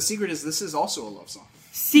 So the secret is this is also a love song.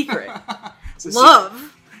 Secret.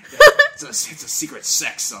 Love. It's a secret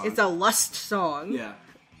sex song. It's a lust song. Yeah.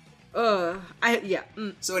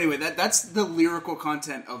 So anyway, that's the lyrical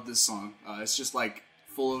content of this song. It's just like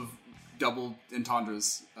full of double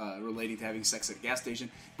entendres relating to having sex at a gas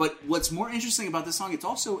station. But what's more interesting about this song, it's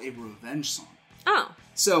also a revenge song. Oh.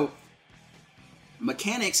 So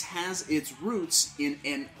Mechanics has its roots in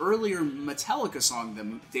an earlier Metallica song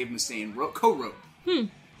that Dave Mustaine co-wrote.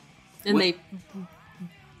 And they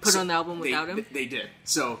put on the album without him? They did.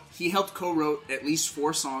 So he helped co-wrote at least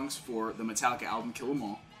 4 songs for the Metallica album Kill 'Em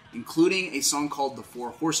All, including a song called The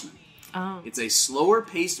Four Horsemen. Oh. It's a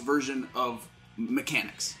slower-paced version of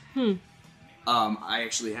Mechanics. I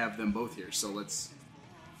actually have them both here, so let's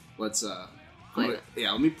play it.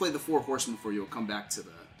 Yeah, let me play The Four Horsemen for you. We'll come back to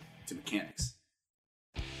Mechanics.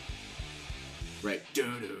 Right.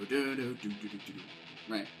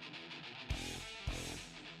 Right.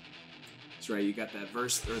 That's right, you got that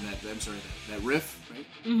verse, or that riff, right?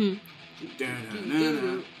 Mm-hmm.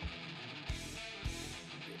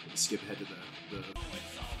 Skip ahead to the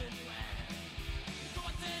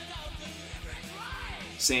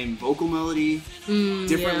same vocal melody,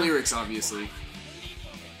 different lyrics, obviously.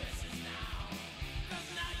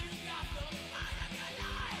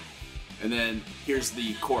 And then here's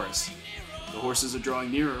the chorus. The horses are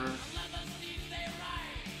drawing nearer.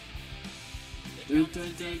 Dun,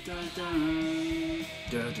 dun, dun, dun, dun.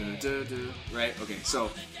 Dun, dun, dun, dun. Right? Okay,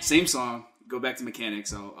 so same song. Go back to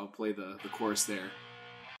Mechanics. I'll play the chorus there.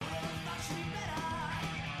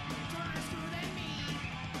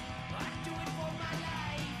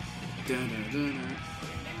 Dun, dun, dun, dun.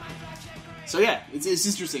 So yeah, it's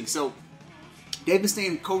interesting. So Dave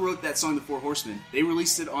Mustaine co-wrote that song, The Four Horsemen. They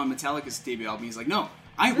released it on Metallica's debut album. He's like, no,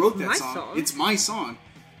 I wrote that song. It's my song.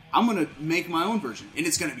 I'm going to make my own version. And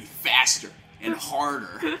it's going to be faster and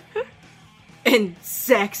harder. And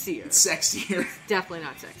sexier. It's sexier. Definitely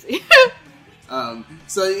not sexy.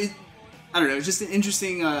 So, I don't know, it's just an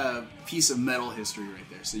interesting piece of metal history right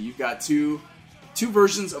there. So you've got two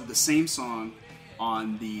versions of the same song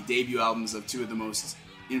on the debut albums of two of the most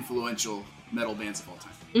influential metal bands of all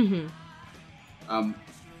time. Mm-hmm. I'm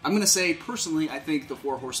going to say, personally, I think The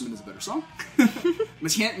Four Horsemen is a better song.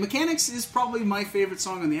 Mechanics is probably my favorite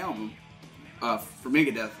song on the album for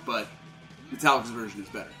Megadeth, but Metallica's version is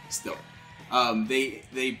better still.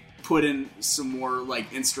 They put in some more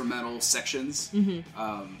like instrumental sections.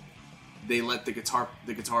 Mm-hmm. They let the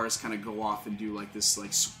guitarist kind of go off and do like this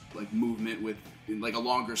like movement with like a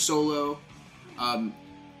longer solo. I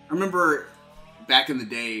remember back in the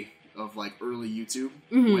day of like early YouTube,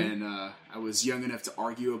 mm-hmm. when I was young enough to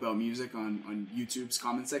argue about music on YouTube's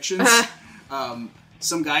comment sections.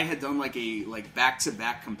 Some guy had done like a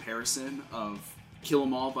back-to-back comparison of Kill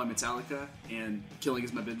 'Em All by Metallica and Killing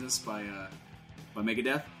Is My Business by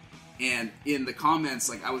Megadeth. And in the comments,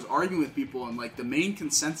 like, I was arguing with people, and like the main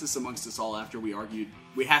consensus amongst us all after we argued,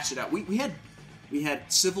 we hatched it out. We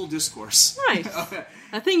had civil discourse. Right.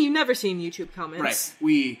 A thing you've never seen in YouTube comments.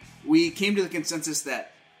 Right. We came to the consensus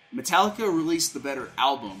that Metallica released the better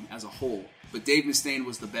album as a whole, but Dave Mustaine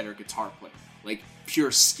was the better guitar player. Like,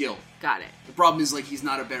 pure skill. Got it. The problem is, like, he's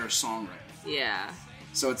not a better songwriter. Yeah.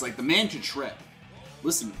 So it's like, the man can shred.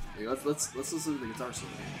 Listen, let's listen to the guitar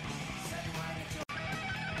solo.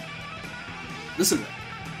 Listen to that.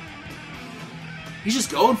 He's just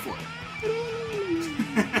going for it.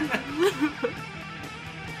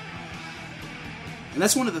 And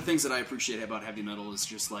that's one of the things that I appreciate about heavy metal is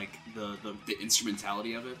just like the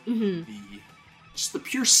instrumentality of it. Mm-hmm. Just the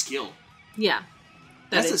pure skill. Yeah.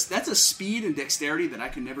 That's a speed and dexterity that I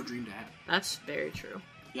could never dream to have. That's very true.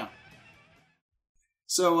 Yeah.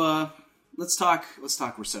 So let's talk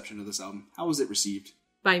reception of this album. How was it received?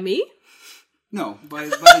 By me? No, by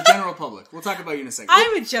the general public. We'll talk about you in a second.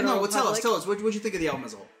 I'm a general public. No, tell us. What'd you think of the album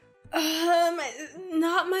as a whole?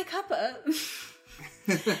 Not my cup of.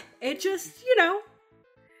 It just,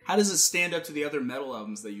 How does it stand up to the other metal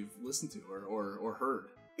albums that you've listened to or heard?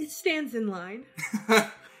 It stands in line.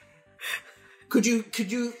 Could you?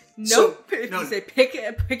 Nope. If you say pick it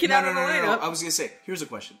out of the lineup. No. I was gonna say, here's a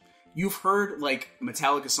question. You've heard like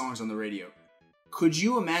Metallica songs on the radio. Could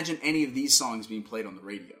you imagine any of these songs being played on the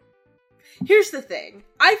radio? Here's the thing.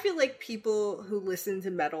 I feel like people who listen to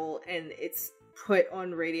metal and it's put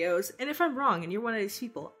on radios, and if I'm wrong and you're one of these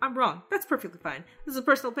people, I'm wrong. That's perfectly fine. This is a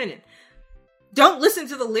personal opinion. Don't listen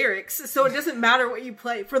to the lyrics, so it doesn't matter what you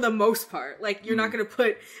play for the most part. Like, you're not going to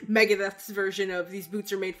put Megadeth's version of These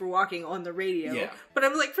Boots Are Made for Walking on the radio. Yeah. But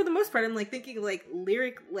I'm like, for the most part, I'm like thinking like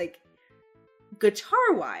lyric, like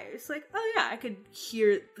guitar-wise, like, oh yeah, I could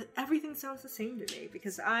hear, but everything sounds the same to me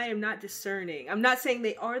because I am not discerning. I'm not saying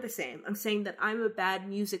they are the same. I'm saying that I'm a bad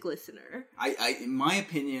music listener. I in my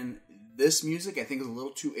opinion, this music I think is a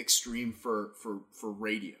little too extreme for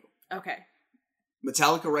radio. Okay.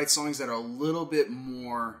 Metallica writes songs that are a little bit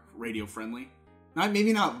more radio friendly.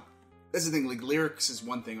 Maybe not. That's the thing. Like, lyrics is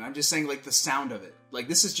one thing. I'm just saying, like, the sound of it. Like,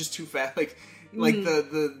 this is just too fast. Like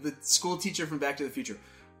the school teacher from Back to the Future.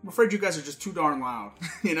 I'm afraid you guys are just too darn loud.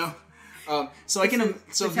 So I can.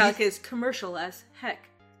 So Metallica is commercial as heck.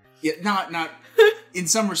 Yeah, not. In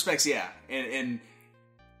some respects, yeah, and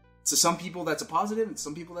to some people that's a positive, and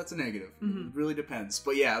some people that's a negative. Mm-hmm. It really depends.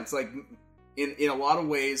 But yeah, it's like. In a lot of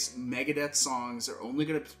ways, Megadeth songs are only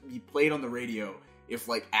going to be played on the radio if,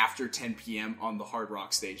 like, after 10 p.m. on the Hard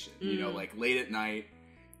Rock station. Like, late at night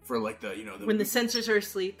for, like, when the censors are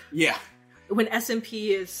asleep. Yeah. When SMP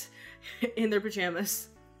is in their pajamas.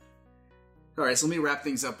 All right, so let me wrap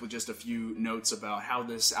things up with just a few notes about how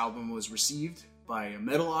this album was received by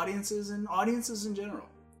metal audiences and audiences in general.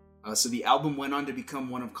 So the album went on to become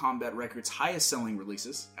one of Combat Records' highest-selling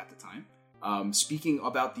releases at the time. Speaking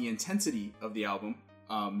about the intensity of the album,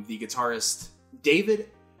 the guitarist David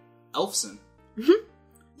Ellefson,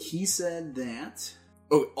 he said that,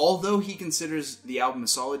 although he considers the album a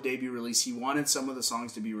solid debut release, he wanted some of the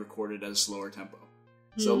songs to be recorded at a slower tempo.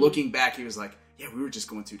 So looking back, he was like, yeah, we were just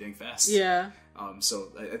going too dang fast. Yeah.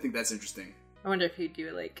 So I think that's interesting. I wonder if he'd do,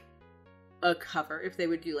 like, a cover, if they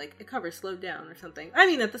would do, like, a cover slowed down or something. I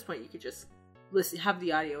mean, at this point, you could just have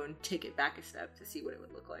the audio and take it back a step to see what it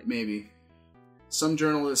would look like. Maybe. Some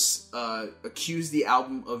journalists accused the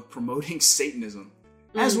album of promoting Satanism,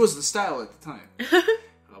 as was the style at the time.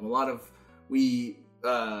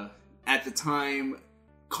 At the time,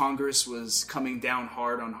 Congress was coming down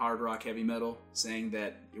hard on hard rock heavy metal, saying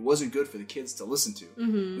that it wasn't good for the kids to listen to.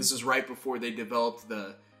 Mm-hmm. This was right before they developed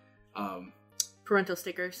the parental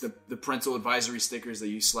stickers, the parental advisory stickers that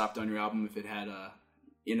you slapped on your album if it had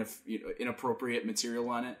inappropriate material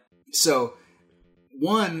on it. So,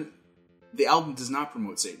 one, the album does not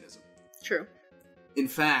promote Satanism. True. In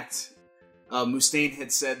fact, Mustaine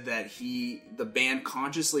had said that the band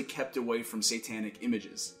consciously kept away from satanic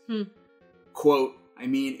images. Quote, I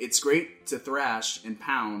mean, it's great to thrash and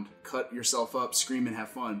pound, cut yourself up, scream and have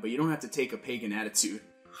fun, but you don't have to take a pagan attitude.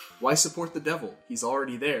 Why support the devil? He's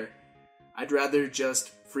already there. I'd rather just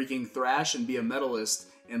freaking thrash and be a metalist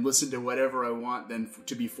and listen to whatever I want than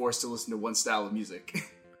to be forced to listen to one style of music.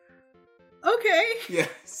 Okay. Yeah.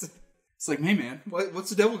 It's like, hey man, what's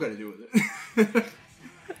the devil got to do with it?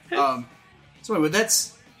 So anyway,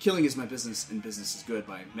 that's Killing Is My Business and Business Is Good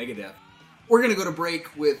by Megadeth. We're going to go to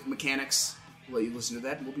break with Mechanics. We'll let you listen to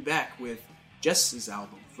that, and we'll be back with Jess's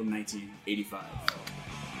album from 1985.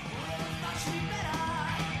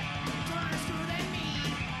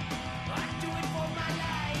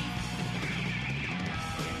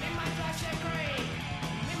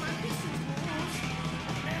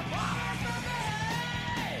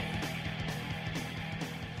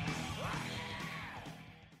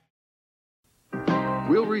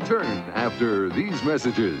 We'll return after these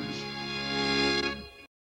messages.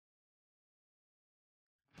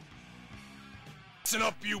 Listen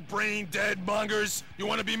up, you brain-dead mongers. You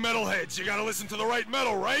want to be metalheads, you gotta listen to the right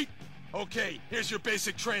metal, right? Okay, here's your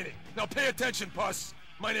basic training. Now pay attention, puss.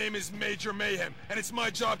 My name is Major Mayhem, and it's my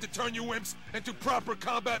job to turn you wimps into proper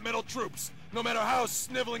combat metal troops, no matter how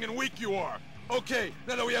sniveling and weak you are. Okay,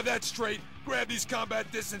 now that we have that straight, grab these combat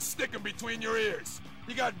discs and stick them between your ears.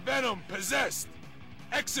 You got Venom, Possessed,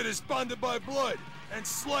 Exodus, Bonded by Blood, and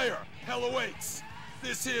Slayer, Hell Awaits.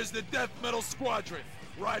 This here's the Death Metal Squadron.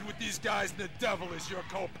 Ride with these guys and the devil is your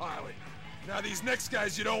co-pilot. Now these next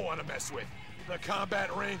guys you don't want to mess with. The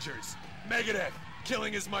Combat Rangers, Megadeth,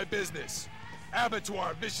 Killing Is My Business,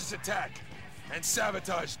 Abattoir, Vicious Attack, and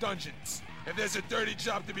Sabotage Dungeons. If there's a dirty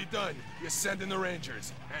job to be done, you send in the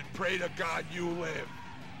Rangers, and pray to God you live.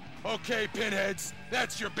 Okay, pinheads,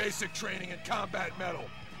 that's your basic training in combat metal.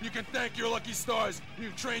 You can thank your lucky stars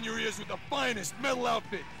you've trained your ears with the finest metal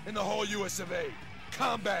outfit in the whole US of A,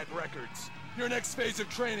 Combat Records. Your next phase of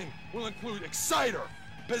training will include Exciter,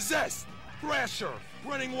 Possessed, Thrasher,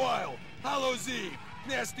 Running Wild, Hallows Eve,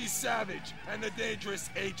 Nasty Savage, and the dangerous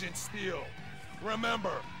Agent Steel.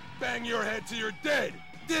 Remember, bang your head till you're dead.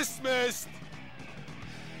 Dismissed!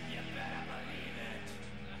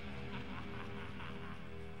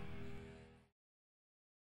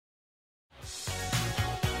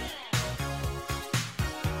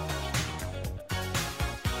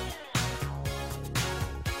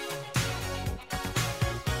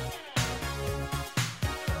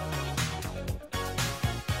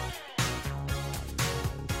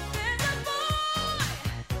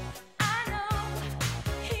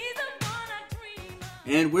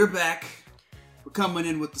 And we're back. We're coming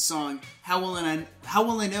in with the song How Will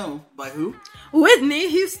I Know by who? Whitney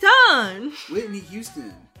Houston. Whitney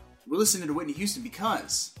Houston. We're listening to Whitney Houston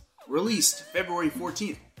because released February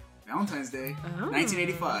 14th, Valentine's Day,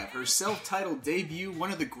 1985. Her self-titled debut,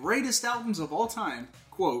 one of the greatest albums of all time.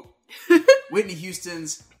 Quote, Whitney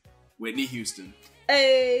Houston's Whitney Houston.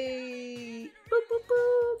 Hey. Boop, boop,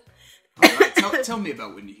 boop. All right, tell me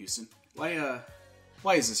about Whitney Houston. Why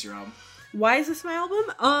is this your album? Why is this my album?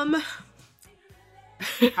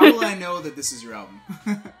 How will I know that this is your album?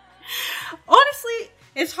 Honestly,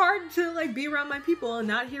 it's hard to be around my people and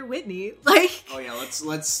not hear Whitney. Oh yeah,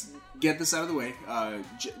 let's get this out of the way.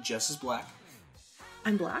 Jess is black.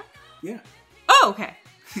 I'm black? Yeah. Oh, okay.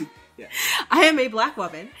 Yeah. I am a black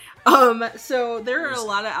woman. So there are a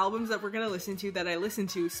lot of albums that we're gonna listen to that I listen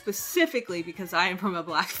to specifically because I am from a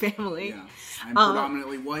black family. Yeah. I'm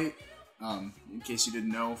predominantly white. In case you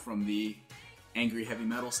didn't know from the angry heavy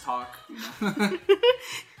metals talk. You know?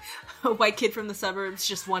 A white kid from the suburbs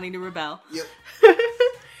just wanting to rebel. Yep.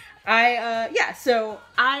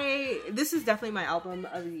 This is definitely my album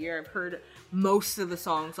of the year. I've heard most of the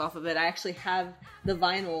songs off of it. I actually have the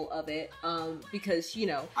vinyl of it, because,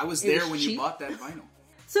 I was there when cheap. you bought that vinyl.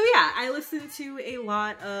 So yeah, I listened to a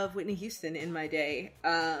lot of Whitney Houston in my day.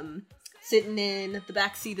 Sitting in the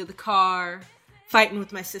backseat of the car, fighting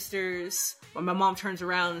with my sisters, when my mom turns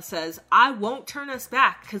around and says, I won't turn us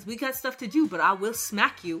back because we got stuff to do, but I will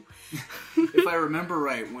smack you. If I remember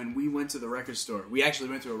right, when we went to the record store, we actually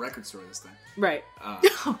went to a record store this time. Right.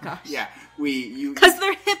 Oh gosh. Yeah. Because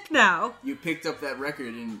they're hip now. You picked up that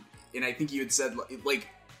record and I think you had said,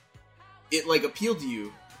 it appealed to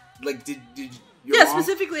you like did your Yeah, mom,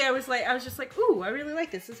 specifically, I was just like, ooh, I really like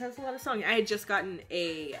this. This has a lot of songs. I had just gotten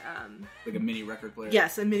a like a mini record player?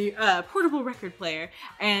 yes, a mini portable record player,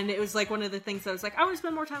 and it was like one of the things that I was like, I want to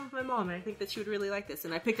spend more time with my mom, and I think that she would really like this.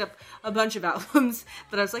 And I picked up a bunch of albums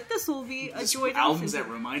that I was like, this will be a Just joy to albums listen that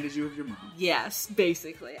to. reminded you of your mom. Yes,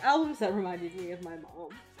 basically albums that reminded me of my mom,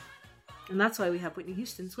 and that's why we have Whitney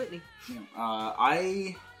Houston's Whitney. Yeah.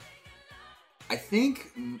 I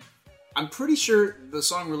think. I'm pretty sure the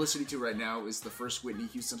song we're listening to right now is the first Whitney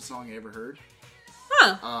Houston song I ever heard.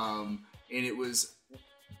 Huh. And it was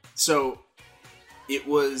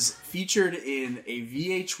featured in a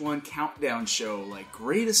VH1 countdown show, like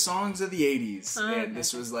greatest songs of the 80s. And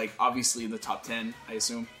this was like obviously in the top 10, I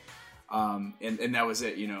assume. And that was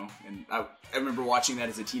it, you know. And I remember watching that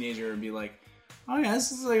as a teenager and be like, oh yeah,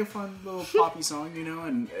 this is like a fun little poppy song, you know.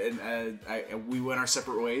 And we went our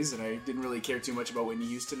separate ways, and I didn't really care too much about Whitney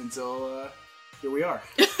Houston until here we are.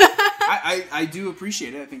 I do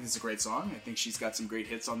appreciate it. I think it's a great song. I think she's got some great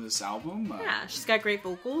hits on this album. Yeah, she's got great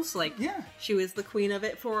vocals. Like, yeah, she was the queen of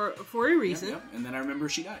it for a reason. Yep. And then I remember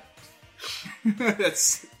she died.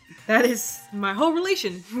 That is my whole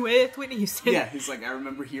relation with Whitney Houston. Yeah, he's like, I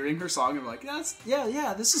remember hearing her song and I'm like,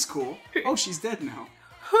 yeah, this is cool. Oh, she's dead now.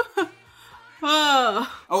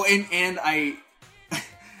 Oh, and I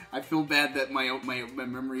feel bad that my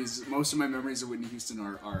memories, most of my memories of Whitney Houston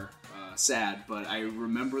are sad, but I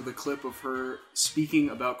remember the clip of her speaking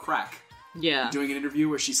about crack. Yeah. Doing an interview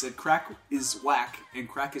where she said crack is whack and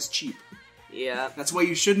crack is cheap. Yeah. That's why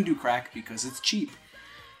you shouldn't do crack, because it's cheap.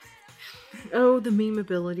 Oh, the meme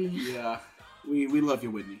ability. Yeah. We love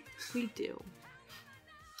you, Whitney. We do.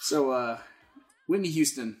 So,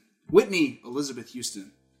 Whitney Elizabeth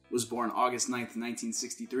Houston was born August 9th,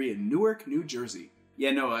 1963 in Newark, New Jersey.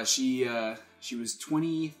 Yeah, no, she was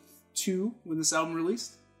 22 when this album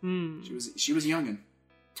released. She was youngin'.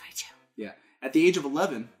 22. Yeah. At the age of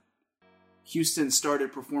 11, Houston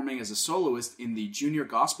started performing as a soloist in the junior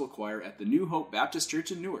gospel choir at the New Hope Baptist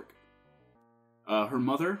Church in Newark. Her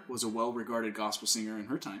mother was a well-regarded gospel singer in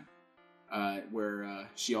her time, where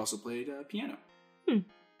she also played piano.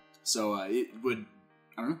 So it would,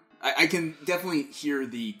 I don't know, I can definitely hear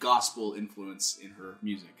the gospel influence in her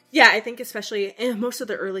music. Yeah, I think especially in most of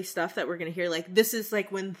the early stuff that we're going to hear, like, this is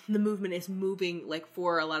like when the movement is moving, like,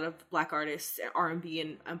 for a lot of black artists,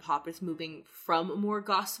 R&B and pop is moving from a more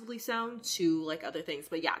gospel-y sound to, like, other things.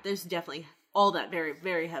 But yeah, there's definitely all that very,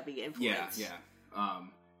 very heavy influence. Yeah.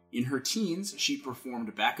 In her teens, she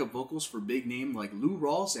performed backup vocals for big name like Lou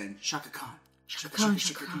Rawls and Chaka Khan. Chaka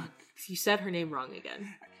Khan. You said her name wrong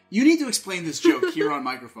again. You need to explain this joke here on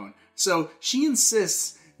microphone. So she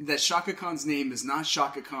insists that Chaka Khan's name is not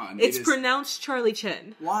Chaka Khan. It's pronounced Charlie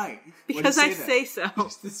Chen. Why? Because I say so.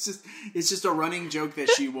 It's just a running joke that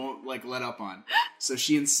she won't let up on. So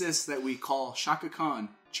she insists that we call Chaka Khan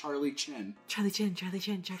Charlie Chen. Charlie Chen, Charlie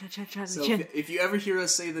Chen, Charlie Chen. So if you ever hear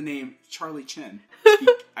us say the name Charlie Chen,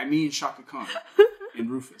 I mean Chaka Khan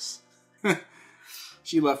and Rufus.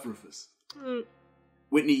 She left Rufus.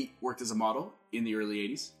 Whitney worked as a model in the early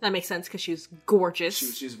 80s. That makes sense because she was gorgeous.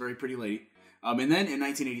 She was a very pretty lady. And then in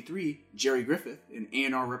 1983, Jerry Griffith, an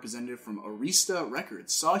A&R representative from Arista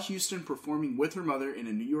Records, saw Houston performing with her mother in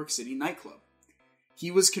a New York City nightclub.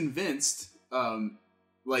 He was convinced,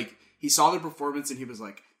 he saw the performance and he was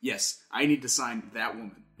like, yes, I need to sign that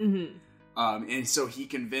woman. Mm-hmm. And so he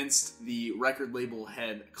convinced the record label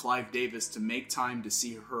head, Clive Davis, to make time to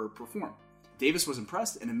see her perform. Davis was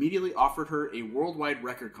impressed and immediately offered her a worldwide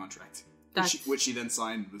record contract, which she then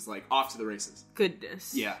signed. Was like off to the races.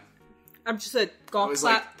 Goodness. Yeah. I'm just a golf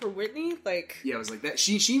clap for Whitney. Yeah, it was like that.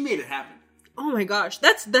 She made it happen. Oh my gosh,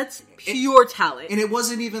 that's pure talent. And it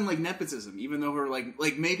wasn't even like nepotism, even though her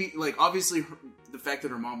maybe obviously the fact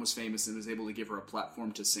that her mom was famous and was able to give her a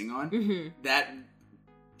platform to sing on, that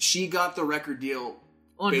she got the record deal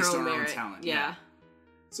based on her own talent. Yeah.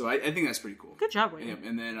 So I think that's pretty cool. Good job, Whitney. Yeah,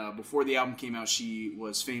 and then before the album came out, she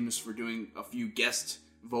was famous for doing a few guest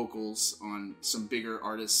vocals on some bigger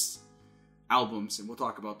artists' albums, and we'll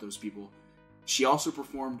talk about those people. She also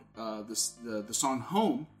performed the song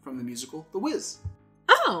 "Home" from the musical The Wiz.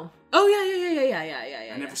 Oh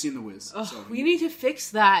yeah. I've never seen The Wiz. Oh, so we need to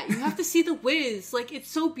fix that. You have to see The Wiz. Like, it's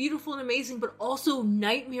so beautiful and amazing, but also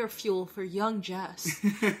nightmare fuel for young Jess.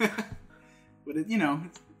 But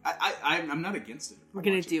I'm not against it. We're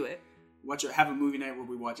gonna do it. Have a movie night where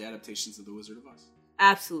we watch adaptations of The Wizard of Oz.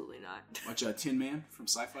 Absolutely not. Watch Tin Man from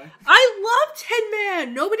Sci-Fi. I love Tin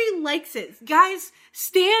Man. Nobody likes it. Guys,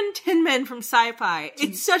 stand Tin Man from Sci-Fi.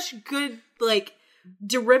 It's such good,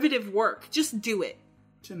 derivative work. Just do it.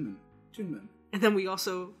 Tin Man. And then we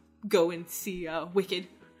also go and see Wicked.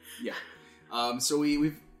 Yeah. So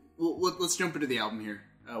we've well, let's jump into the album here.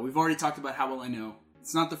 We've already talked about How Will I Know.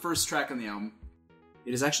 It's not the first track on the album.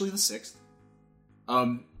 It is actually the 6th.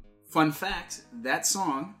 Fun fact, that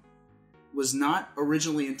song was not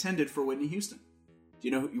originally intended for Whitney Houston. Do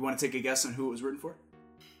you know? You want to take a guess on who it was written for?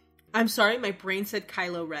 I'm sorry, my brain said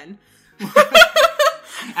Kylo Ren.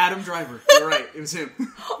 Adam Driver. You're right. It was him.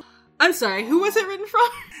 I'm sorry, who was it written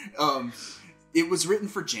from? It was written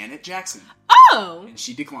for Janet Jackson. Oh! And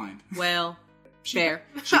she declined. Well, fair.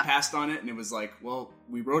 She passed on it, and it was like, well,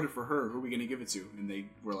 we wrote it for her. Who are we going to give it to? And they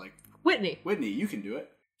were like, Whitney, you can do it.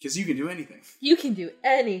 Because you can do anything. You can do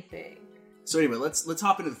anything. So anyway, let's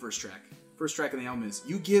hop into the first track. First track on the album is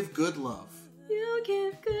You Give Good Love. You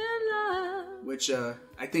give good love. Which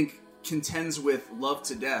I think contends with Love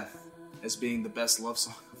to Death as being the best love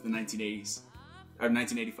song of the 1980s. Or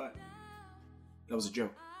 1985. That was a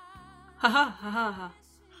joke. Ha ha ha ha ha.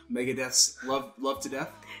 Megadeth's Love to Death?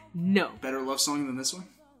 No. Better love song than this one?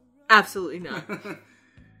 Absolutely not.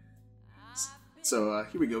 So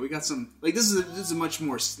here we go. We got some this is a much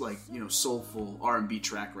more soulful R&B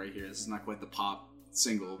track right here. This is not quite the pop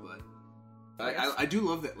single, but I do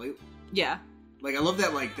love that. Yeah. I love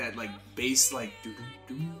that bass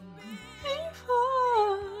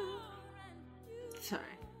Sorry.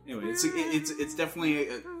 Anyway, it's definitely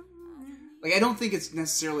I don't think it's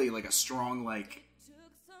necessarily a strong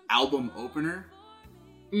album opener.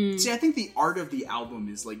 See, I think the art of the album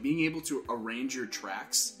is being able to arrange your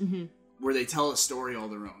tracks where they tell a story all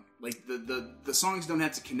their own. The songs don't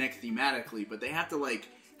have to connect thematically, but they have to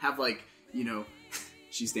have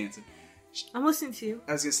she's dancing. I'm listening to you.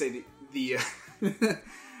 I was gonna say the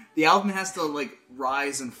the album has to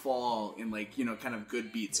rise and fall in kind of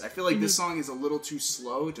good beats. I feel like this song is a little too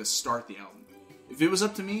slow to start the album. If it was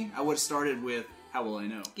up to me, I would have started with How Will I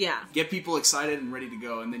Know? Yeah. Get people excited and ready to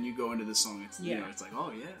go, and then you go into the song. It's it's like,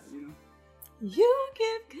 oh yeah, You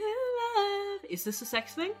give good love. Is this a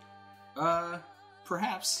sex thing?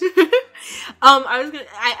 Perhaps.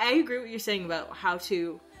 I agree with what you're saying about how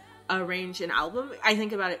to arrange an album. I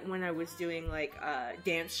think about it when I was doing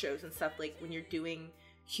dance shows and stuff, when you're doing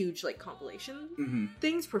huge compilation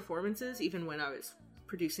things, performances, even when I was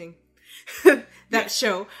producing that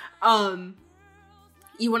show.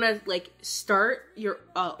 You want to start your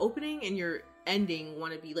opening and your ending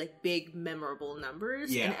want to be big memorable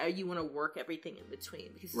numbers, and you want to work everything in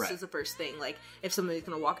between, because this is the first thing, if somebody's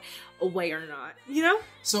gonna walk away or not,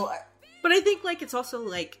 but I think it's also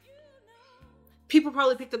people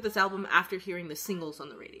probably picked up this album after hearing the singles on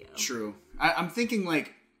the radio. True. I'm thinking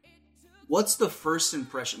what's the first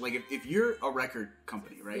impression, if you're a record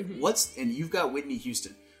company, right? And you've got Whitney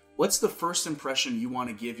Houston, what's the first impression you want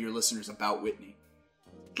to give your listeners about Whitney?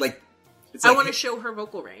 It's I want to show her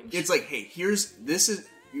vocal range. It's hey, it's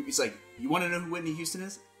you want to know who Whitney Houston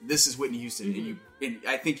is? This is Whitney Houston, and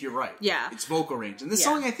I think you're right. Yeah, it's vocal range, and this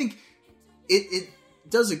song, I think it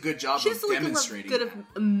does a good job of demonstrating. She has good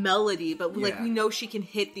of melody, but we know she can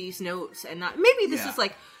hit these notes, and not maybe this is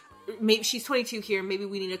maybe she's 22 here. Maybe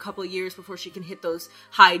we need a couple of years before she can hit those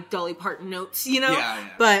high Dolly Parton notes,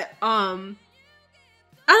 But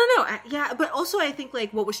I don't know. Yeah, but also I think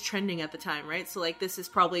what was trending at the time, right? So this is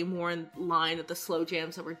probably more in line with the slow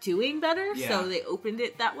jams that were doing better. Yeah. So they opened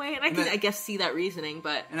it that way, and I guess see that reasoning.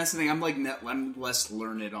 But that's the thing. I'm I'm less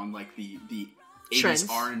learned on the 80s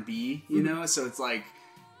R&B, So it's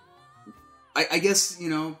I guess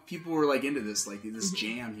people were into this this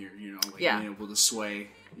jam here, being able to sway.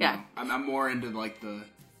 I'm more into the.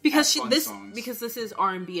 Because this is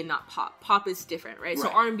R&B and not pop. Pop is different, right? So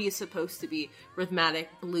R&B is supposed to be rhythmic,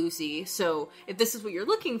 bluesy. So if this is what you're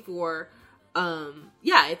looking for,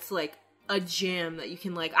 it's a jam that you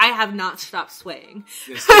can I have not stopped swaying.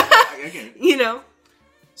 Yes, I get it.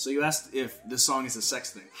 So you asked if this song is a sex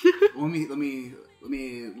thing. Well, let me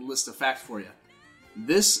list a fact for you.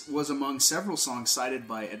 This was among several songs cited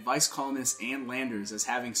by advice columnist Ann Landers as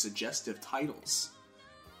having suggestive titles.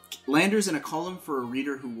 Landers, in a column for a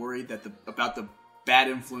reader who worried about the bad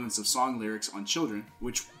influence of song lyrics on children,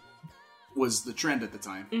 which was the trend at the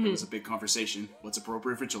time. It was a big conversation. What's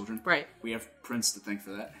appropriate for children? Right. We have Prince to thank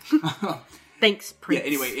for that. Thanks, Prince. Yeah,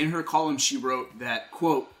 anyway, in her column, she wrote that,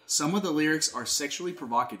 quote, some of the lyrics are sexually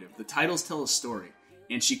provocative. The titles tell a story.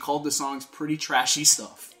 And she called the songs pretty trashy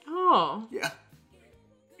stuff. Oh. Yeah.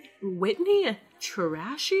 Whitney,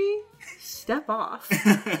 trashy? Step off.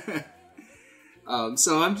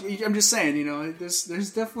 So I'm just saying,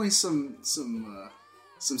 there's definitely some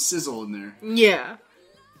sizzle in there. Yeah,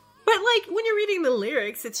 but when you're reading the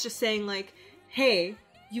lyrics, it's just saying hey,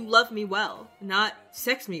 you love me well, not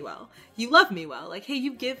sex me well. You love me well, hey,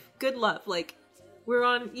 you give good love, we're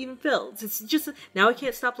on even fields. It's just now I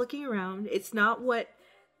can't stop looking around. It's not what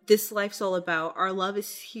This life's all about. Our love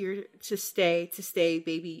is here to stay,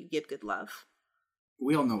 baby, you give good love.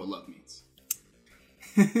 We all know what love means.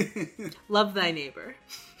 Love thy neighbor.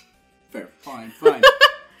 Fair. Fine.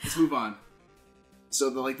 Let's move on. So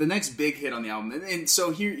the next big hit on the album, and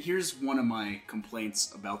so here's one of my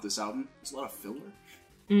complaints about this album. There's a lot of filler.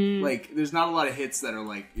 Like, there's not a lot of hits that are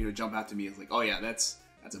like, jump out to me as like, oh yeah, that's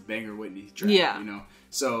a banger Whitney track. Yeah.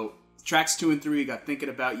 So tracks 2 and 3, you got Thinking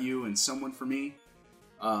About You and Someone for Me.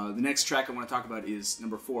 The next track I want to talk about is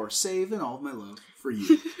number 4, Saving All My Love for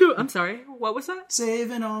You. I'm sorry, what was that?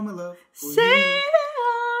 Saving all my love for you. Saving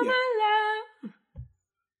all my love.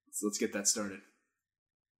 So let's get that started.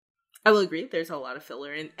 I will agree, there's a lot of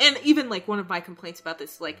filler. And even, like, one of my complaints about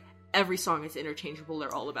this, like, every song is interchangeable.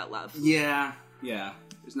 They're all about love. Yeah.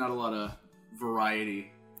 There's not a lot of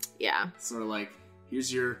variety. Yeah. Sort of like,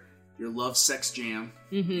 here's your love sex jam,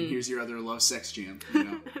 and here's your other love sex jam.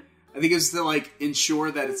 I think it's to like ensure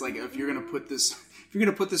that it's like if you're gonna put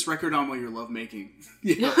this record on while you're love making,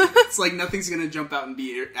 it's like nothing's gonna jump out and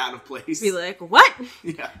be out of place. Be like, what?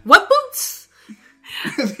 Yeah. What boots?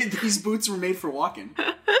 These boots were made for walking.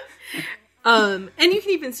 And you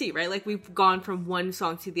can even see, right? Like, we've gone from one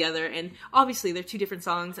song to the other, and obviously they're two different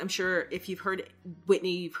songs. I'm sure if you've heard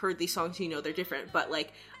Whitney, you've heard these songs, they're different. But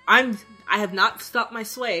like, I have not stopped my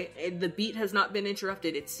sway. The beat has not been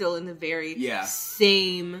interrupted. It's still in the very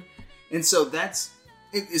same. And so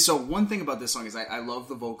so one thing about this song is I love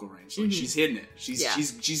the vocal range. Like, she's hitting it.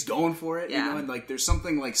 She's going for it. And like, there's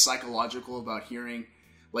something like psychological about hearing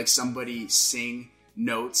like somebody sing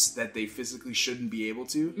notes that they physically shouldn't be able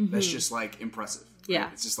to. That's just like impressive. Right?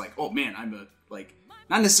 It's just like, oh man, I'm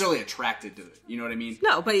not necessarily attracted to it. You know what I mean?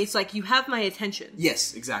 No, but it's like, you have my attention.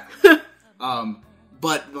 Yes, exactly.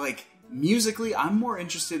 But like musically, I'm more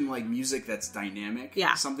interested in like music that's dynamic.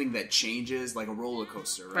 Yeah. Something that changes, like a roller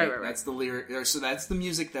coaster, right? Right. That's the lyric. So that's the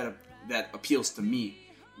music that appeals to me.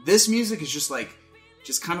 This music is just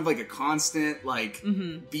kind of like a constant like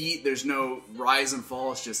beat. There's no rise and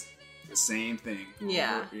fall. It's just the same thing.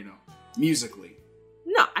 Yeah. Over, musically.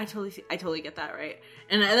 No, I totally get that, right?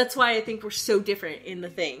 And that's why I think we're so different in the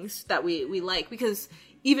things that we like, because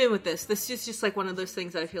even with this is just like one of those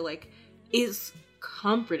things that I feel like is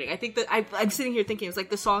comforting. I think that I'm sitting here thinking, it's like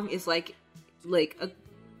the song is like a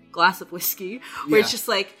glass of whiskey, where it's just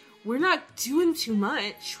like, we're not doing too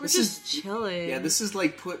much. We're just chilling. Yeah, this is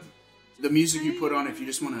like the music you put on if you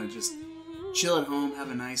just want to just chill at home,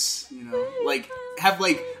 have a nice,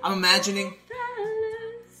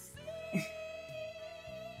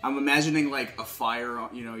 I'm imagining like a fire,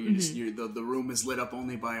 the room is lit up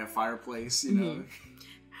only by a fireplace,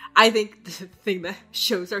 I think the thing that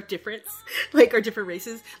shows our difference, like our different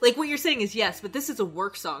races, like what you're saying is yes, but this is a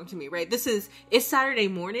work song to me, right? It's Saturday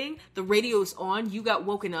morning, the radio's on, you got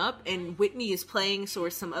woken up, and Whitney is playing, so are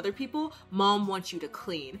some other people. Mom wants you to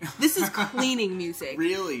clean. This is cleaning music.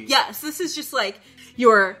 Really? Yes, this is just like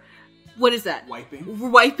your, what is that?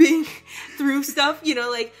 Wiping through stuff,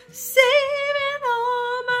 like, saving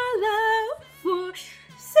all my love for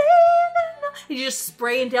and you're just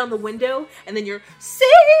spraying down the window, and then you're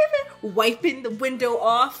wiping the window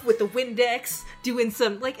off with the Windex, doing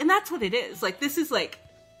some, like, and that's what it is. Like, this is, like,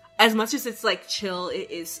 as much as it's, like, chill, it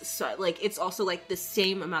is, so, like, it's also, like, the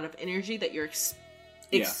same amount of energy that you're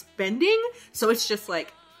expending, so it's just,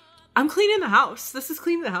 like, I'm cleaning the house. This is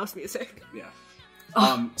cleaning the house music. Yeah.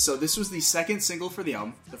 So this was the second single for the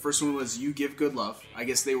album. The first one was You Give Good Love. I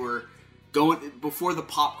guess they were before the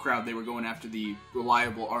pop crowd, they were going after the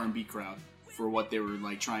reliable R&B crowd for what they were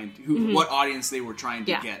like what audience they were trying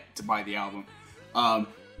to get to buy the album.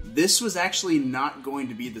 This was actually not going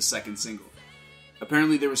to be the second single.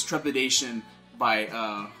 Apparently there was trepidation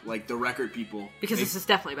by like the record people, because this is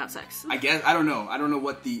definitely about sex. I guess I don't know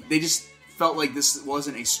what they just felt like this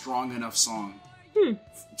wasn't a strong enough song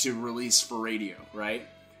to release for radio, right?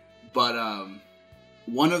 But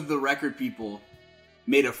one of the record people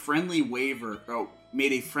made a friendly wager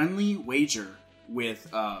with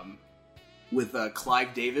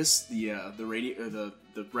Clive Davis, the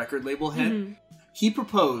record label head. Mm-hmm. He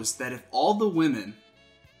proposed that if all the women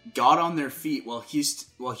got on their feet while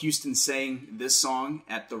Houston sang this song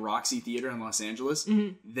at the Roxy Theater in Los Angeles,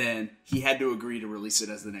 then he had to agree to release it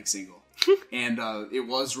as the next single. And it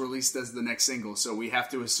was released as the next single, so we have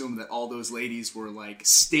to assume that all those ladies were like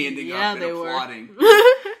standing up and applauding,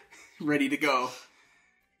 ready to go.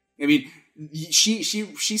 I mean, she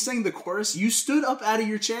sang the chorus. You stood up out of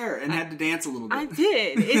your chair and had to dance a little bit. I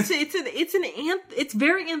did. It's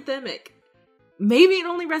very anthemic. Maybe it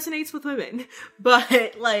only resonates with women,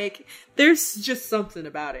 but like, there's just something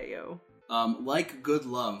about it, yo. Like Good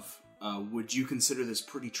Love, would you consider this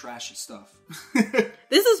pretty trashy stuff?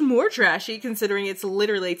 This is more trashy, considering it's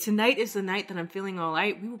literally, tonight is the night that I'm feeling all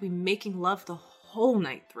right. We will be making love the whole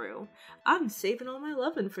night through. I'm saving all my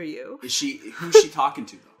loving for you. Who's she talking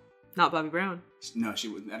to, though? Not Bobby Brown. No, she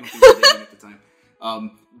wouldn't. I don't think they were dating at the time.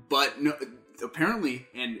 But no, apparently,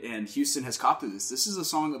 and Houston has copped to this. This is a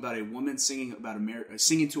song about a woman singing about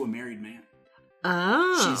singing to a married man.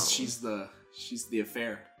 Oh, She's the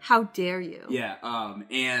affair. How dare you? Yeah.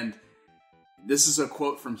 And this is a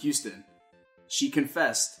quote from Houston. She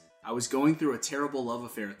confessed, "I was going through a terrible love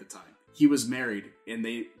affair at the time. He was married, and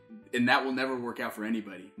that will never work out for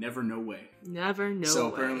anybody. Never, no way." Never, no so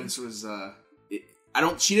way. apparently this was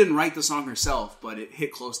she didn't write the song herself, but it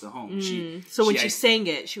hit close to home. So when she sang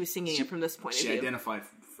it, she was singing it from this point of view. She identified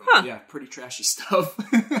from, pretty trashy stuff.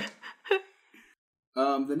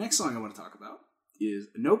 The next song I want to talk about is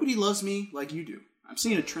Nobody Loves Me Like You Do. I'm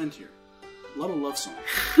seeing a trend here. A lot of love songs.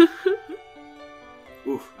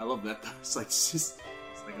 Ooh, I love that though. It's like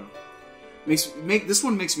this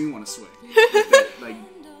one makes me want to sway.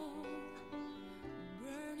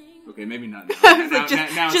 Okay, maybe not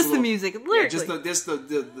now. Just the music, lyrically. Yeah, just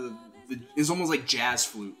the it's almost like jazz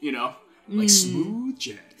flute, you know, like smooth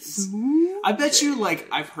jazz. Smooth. I bet you, like,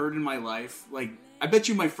 I've heard in my life, like, I bet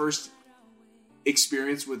you my first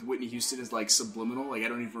experience with Whitney Houston is like subliminal. Like, I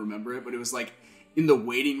don't even remember it, but it was like in the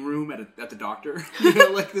waiting room at the doctor. You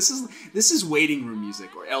know, like this is waiting room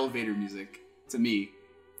music or elevator music to me.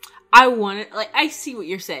 I see what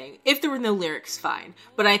you're saying. If there were no lyrics, fine.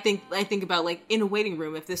 But I think about, like, in a waiting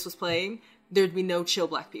room, if this was playing, there'd be no chill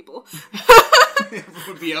black people. Everyone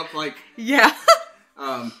would be up like... Yeah.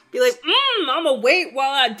 Be like, I'ma wait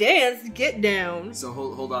while I dance, get down. So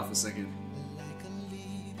hold off a second.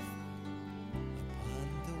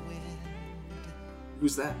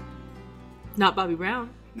 Who's that? Not Bobby Brown.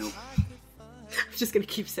 Nope. I'm just gonna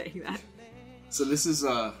keep saying that. So this is,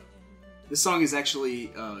 this song is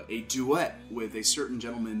actually a duet with a certain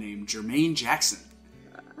gentleman named Jermaine Jackson,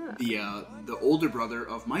 the older brother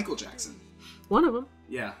of Michael Jackson. One of them.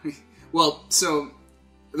 Yeah. Well, so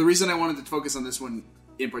the reason I wanted to focus on this one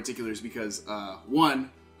in particular is because, one,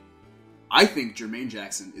 I think Jermaine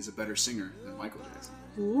Jackson is a better singer than Michael Jackson.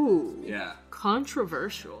 Ooh. Yeah.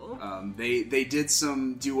 Controversial. They did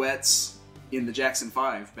some duets in the Jackson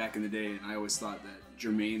 5 back in the day, and I always thought that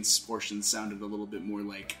Jermaine's portion sounded a little bit more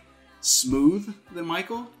like smooth than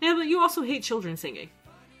Michael. Yeah, but you also hate children singing.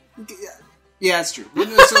 Yeah, that's true.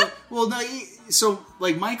 So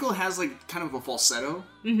like Michael has like kind of a falsetto.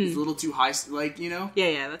 Mm-hmm. It's a little too high, like, you know.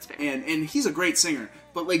 Yeah, that's fair. And he's a great singer,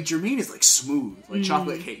 but like Jermaine is like smooth, like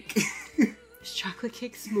chocolate cake. Is chocolate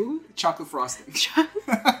cake smooth? Chocolate frosting.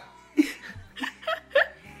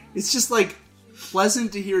 It's just like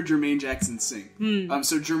pleasant to hear Jermaine Jackson sing.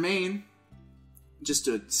 So Jermaine, just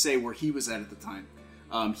to say where he was at the time.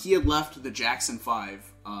 He had left the Jackson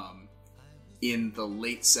 5 in the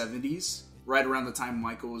late 70s, right around the time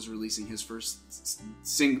Michael was releasing his first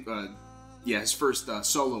solo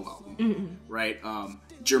album. Mm-hmm. Right?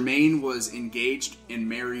 Jermaine was engaged and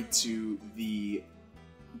married to the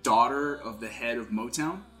daughter of the head of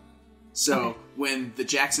Motown. So when the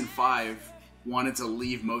Jackson 5 wanted to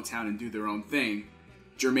leave Motown and do their own thing,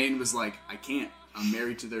 Jermaine was like, I can't. I'm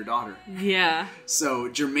married to their daughter. Yeah. So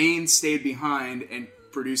Jermaine stayed behind and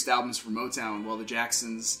produced albums for Motown while the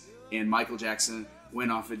Jacksons and Michael Jackson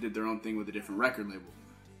went off and did their own thing with a different record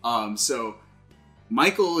label. So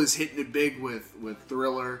Michael is hitting it big with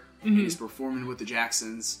Thriller, and he's performing with the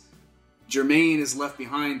Jacksons. Jermaine is left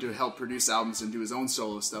behind to help produce albums and do his own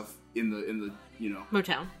solo stuff in the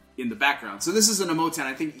Motown, in the background. So this isn't a Motown.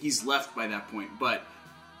 I think he's left by that point, but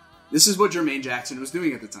this is what Jermaine Jackson was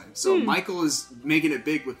doing at the time. So Michael is making it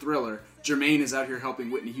big with Thriller. Jermaine is out here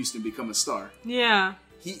helping Whitney Houston become a star. Yeah.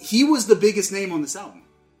 He was the biggest name on this album.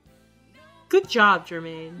 Good job,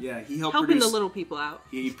 Jermaine. Yeah, he helped helping the little people out.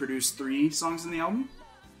 He produced 3 songs in the album,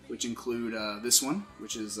 which include this one,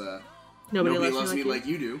 which is Nobody Loves Me Like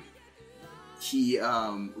You Do. He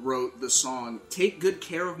wrote the song Take Good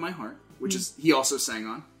Care of My Heart, which is he also sang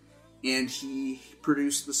on. And he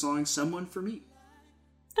produced the song Someone for Me.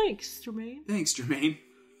 Thanks, Jermaine. Thanks, Jermaine.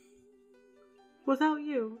 Without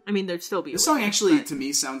you, I mean, there'd still be. This song actually, to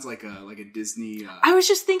me, sounds like a Disney. I was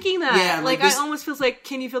just thinking that. Yeah, like this, I almost feels like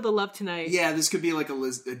 "Can You Feel the Love Tonight?" Yeah, this could be like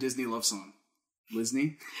a Disney love song.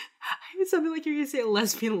 Disney. It sounded like you're gonna say a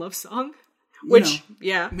lesbian love song. Which,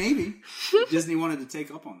 yeah, maybe Disney wanted to take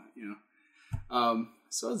up on that. You know,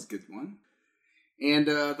 so that's a good one. And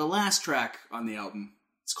the last track on the album,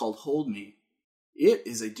 it's called "Hold Me." It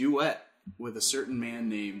is a duet with a certain man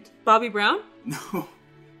named Bobby Brown. No.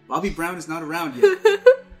 Bobby Brown is not around yet.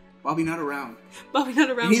 Bobby Not Around. Bobby Not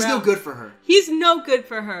Around. And he's Brown. no good for her. He's no good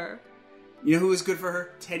for her. You know who was good for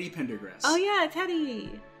her? Teddy Pendergrass. Oh yeah,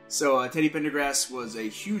 Teddy. So Teddy Pendergrass was a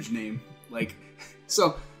huge name. Like,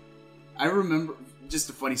 so I remember just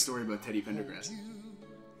a funny story about Teddy Pendergrass.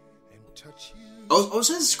 Oh,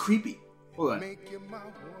 so this is creepy. Hold on.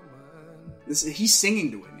 He's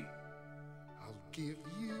singing to Whitney.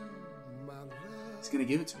 He's gonna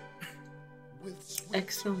give it to her.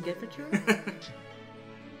 X don't give it to her.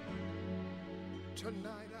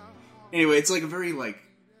 Anyway, it's like a very like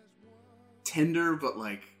tender, but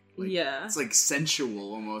like yeah, it's like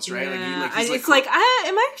sensual almost, right? Yeah. Like, and he's it's like,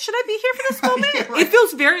 should I be here for this moment? Yeah, right. It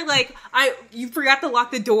feels very like you forgot to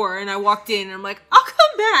lock the door, and I walked in, and I'm like, I'll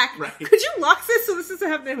come back. Right. Could you lock this so this doesn't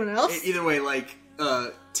happen to anyone else? Either way, like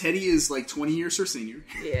Teddy is like 20 years her senior.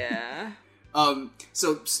 Yeah.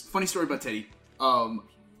 So funny story about Teddy.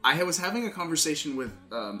 I was having a conversation with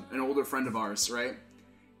an older friend of ours, right?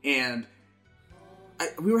 And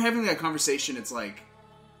we were having that conversation. It's like,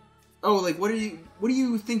 oh, like what do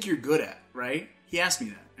you think you're good at, right? He asked me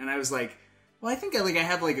that, and I was like, well, I think I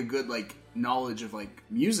have like a good like knowledge of like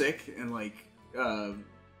music and like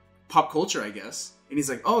pop culture, I guess. And he's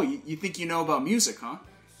like, oh, you think you know about music, huh?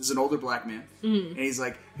 This is an older black man, and he's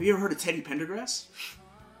like, have you ever heard of Teddy Pendergrass?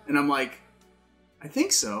 And I'm like, I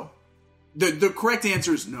think so. The correct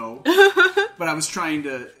answer is no, but I was trying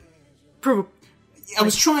to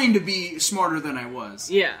be smarter than I was.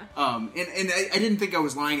 Yeah. And I didn't think I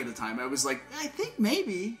was lying at the time. I was like, I think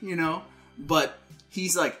maybe, you know. But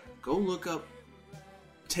he's like, go look up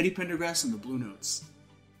Teddy Pendergrass and the Blue Notes.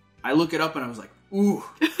 I look it up and I was like, ooh,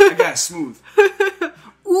 I got it smooth.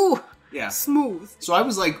 Ooh. Yeah. Smooth. So I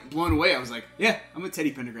was like blown away. I was like, yeah, I'm a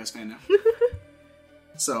Teddy Pendergrass fan now.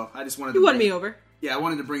 So I just wanted to... You won me over. Yeah, I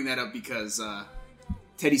wanted to bring that up because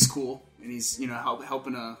Teddy's cool. And he's, you know,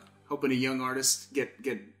 helping a young artist get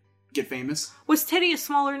famous. Was Teddy a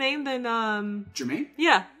smaller name than Jermaine?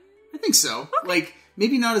 Yeah. I think so. Okay. Like,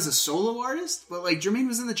 maybe not as a solo artist, but like Jermaine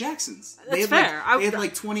was in the Jacksons. That's fair. They had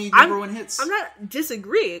like 20 number one hits. I'm not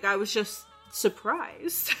disagreeing. I was just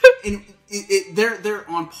surprised. And they're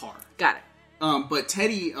on par. Got it. But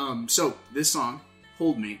Teddy, so this song,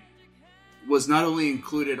 Hold Me, was not only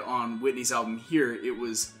included on Whitney's album here, it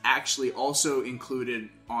was actually also included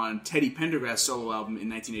on Teddy Pendergrass' solo album in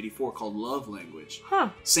 1984 called Love Language. Huh.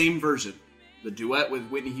 Same version. The duet with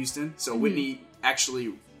Whitney Houston. So Whitney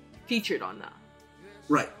actually... featured on that.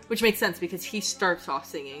 Right. Which makes sense because he starts off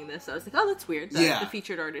singing this. I was like, oh, that's weird that the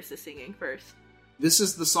featured artist is singing first. This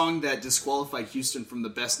is the song that disqualified Houston from the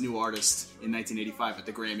Best New Artist in 1985 at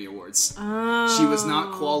the Grammy Awards. Oh. She was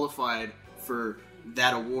not qualified for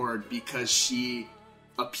that award because she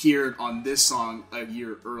appeared on this song a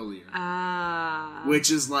year earlier.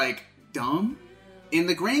 Which is like dumb. And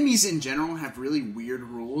the Grammys in general have really weird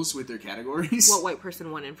rules with their categories. What white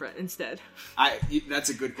person won in front instead? That's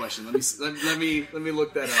a good question. Let me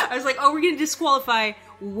look that up. I was like, oh, we're gonna disqualify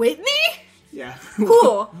Whitney? Yeah.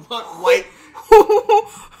 Cool. What white?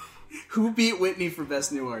 Who beat Whitney for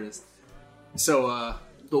Best New Artist? So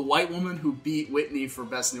the white woman who beat Whitney for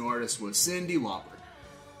Best New Artist was Cyndi Lauper.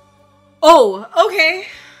 Oh, okay.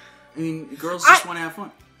 I mean, girls just want to have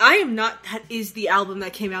fun. I am not. That is the album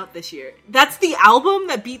that came out this year. That's the album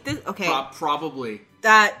that beat this. Okay, probably.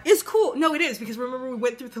 That is cool. No, it is because remember we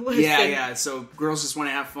went through the list. Yeah. So girls just want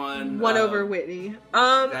to have fun. Won over Whitney.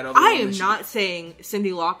 I am not saying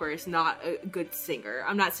Cyndi Lauper is not a good singer.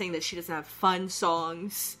 I'm not saying that she doesn't have fun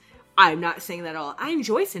songs. I'm not saying that at all. I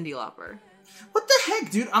enjoy Cyndi Lauper. What the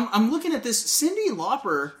heck, dude? I'm looking at this. Cyndi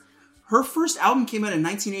Lauper, her first album came out in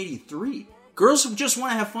 1983. Girls Who Just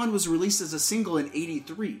Want to Have Fun was released as a single in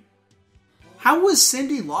 83. How was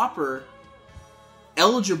Cyndi Lauper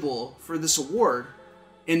eligible for this award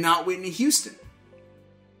and not Whitney Houston?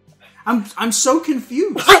 I'm so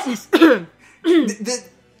confused. the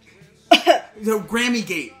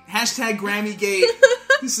Grammygate. Hashtag Grammygate.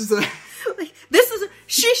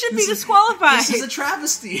 She should be disqualified. This is a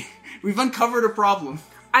travesty. We've uncovered a problem.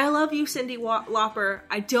 I love you, Cyndi Lauper.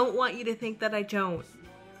 I don't want you to think that I don't.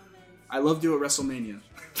 I loved you at WrestleMania.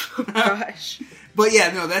 Oh, gosh. But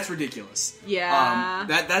yeah, no, that's ridiculous. Yeah.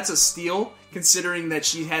 That's a steal, considering that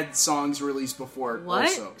she had songs released before it what?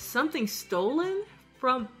 also. Something stolen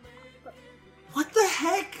from... What the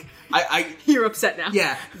heck? You're upset now.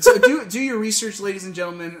 Yeah. So do your research, ladies and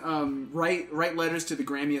gentlemen. Write letters to the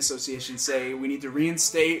Grammy Association. Say, we need to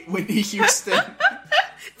reinstate Whitney Houston.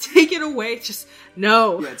 Take it away. Just,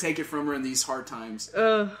 no. Yeah, take it from her in these hard times.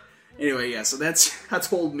 Anyway, yeah, so that's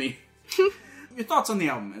Hold Me. Your thoughts on the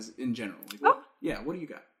album in general? Like, what do you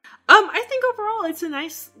got? I think overall it's a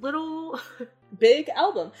nice little big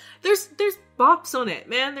album. There's bops on it,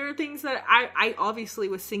 man. There are things that I obviously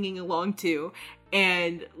was singing along to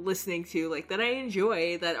and listening to, like, that I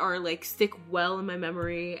enjoy, that are, like, stick well in my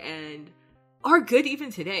memory and are good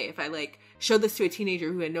even today. If I, like, showed this to a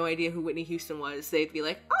teenager who had no idea who Whitney Houston was, they'd be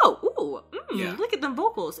like, oh, look at them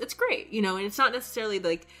vocals. It's great, you know, and it's not necessarily,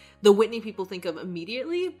 like, the Whitney people think of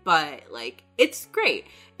immediately, but, like, it's great.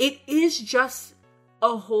 It is just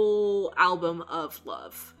a whole album of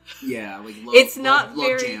love. Yeah, like love, it's not love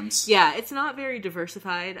very jams. Yeah, it's not very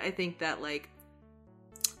diversified. I think that, like,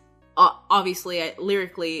 obviously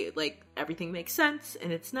lyrically, like, everything makes sense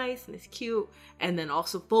and it's nice and it's cute, and then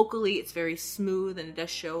also vocally it's very smooth and it does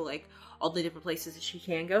show, like, all the different places that she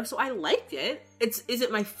can go. So I liked it. Is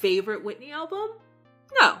it my favorite Whitney album?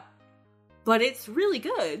 No, but it's really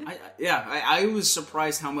good. I was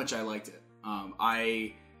surprised how much I liked it.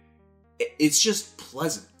 It's just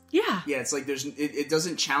pleasant. Yeah. Yeah, it's like it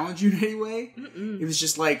doesn't challenge you in any way. It was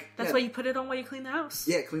just like... That's why you put it on while you clean the house.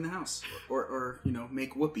 Yeah, clean the house. Or you know,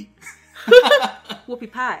 make whoopie.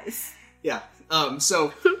 Whoopie pies. Yeah.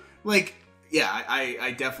 So, like, yeah,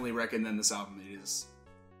 I definitely recommend this album. It is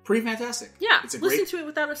pretty fantastic. Yeah, it's listen to it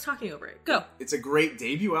without us talking over it. Go. It's a great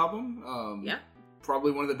debut album. Yeah.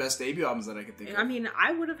 Probably one of the best debut albums that I could think of. I mean,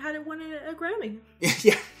 I would have had it win a Grammy.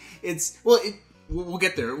 Yeah, we'll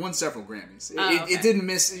get there. It won several Grammys. It didn't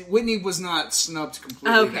miss. Whitney was not snubbed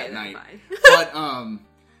completely that night. Fine. But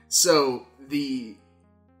so the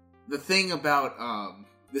thing about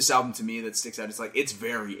this album to me that sticks out is, like, it's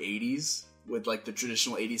very 80s with, like, the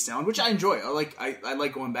traditional 80s sound, which I enjoy. I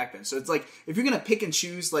like going back then. So it's like, if you're gonna pick and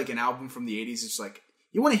choose, like, an album from the 80s, it's like,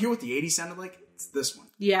 you want to hear what the 80s sounded like? It's this one.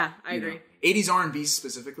 Yeah, I agree. 80s R&B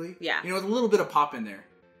specifically. Yeah. You know, with a little bit of pop in there.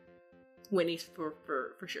 Whitney's for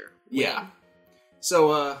sure. Yeah.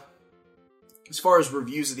 So, as far as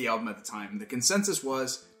reviews of the album at the time, the consensus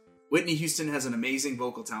was Whitney Houston has an amazing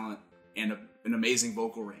vocal talent and an amazing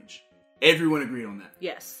vocal range. Everyone agreed on that.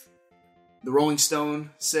 Yes. The Rolling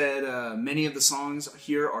Stone said many of the songs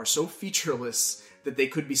here are so featureless that they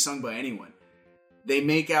could be sung by anyone. They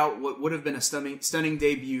make out what would have been a stunning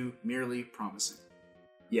debut merely promising.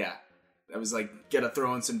 Yeah. I was like, gotta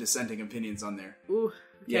throw in some dissenting opinions on there. Ooh.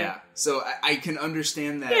 Okay. Yeah. So I can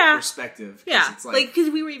understand that perspective. Yeah. It's like,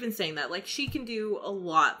 because we were even saying that. Like, she can do a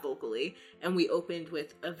lot vocally, and we opened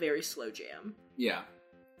with a very slow jam. Yeah.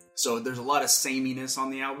 So there's a lot of sameness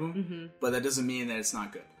on the album, but that doesn't mean that it's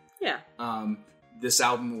not good. Yeah. This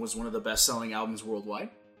album was one of the best-selling albums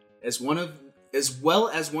worldwide, as well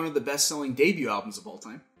as one of the best-selling debut albums of all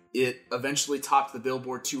time. It eventually topped the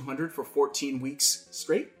Billboard 200 for 14 weeks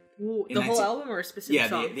straight. Ooh, the whole album or a specific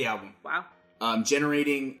song? Yeah, the album. Wow.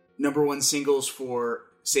 Generating #1 singles for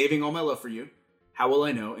Saving All My Love for You, How Will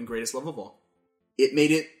I Know, and Greatest Love of All. It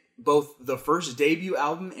made it both the first debut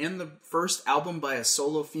album and the first album by a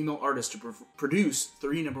solo female artist to produce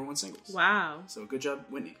 3 #1 singles. Wow. So good job,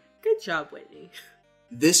 Whitney. Good job, Whitney.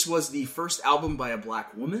 This was the first album by a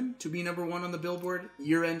black woman to be #1 on the Billboard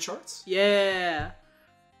year-end charts. Yeah.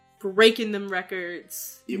 Breaking them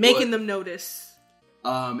records. Making them notice.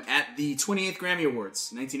 At the 28th Grammy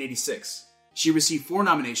Awards, 1986, she received 4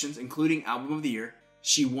 nominations, including Album of the Year.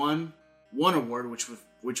 She won one award,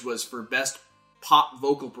 which was for Best Pop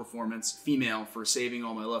Vocal Performance, Female, for Saving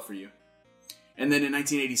All My Love for You. And then in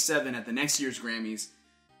 1987, at the next year's Grammys,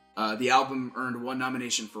 the album earned 1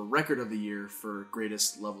 nomination for Record of the Year for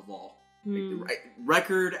Greatest Love of All.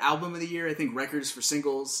 Record, Album of the Year, I think record is for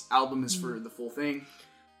singles, album is for the full thing.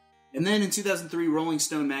 And then in 2003, Rolling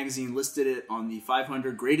Stone magazine listed it on the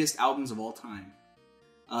 500 greatest albums of all time.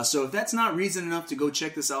 So if that's not reason enough to go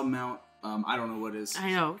check this album out, I don't know what is.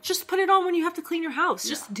 I know. Just put it on when you have to clean your house.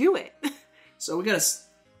 Yeah. Just do it. So we gotta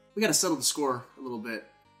settle the score a little bit.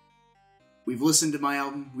 We've listened to my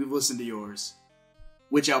album. We've listened to yours.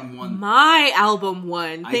 Which album won? My album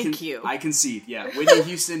won. Thank you. I concede. Yeah, Whitney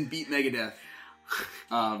Houston beat Megadeth.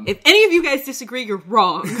 If any of you guys disagree, you're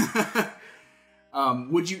wrong.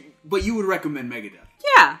 But you would recommend Megadeth?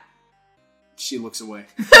 Yeah. She looks away.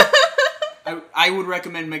 I would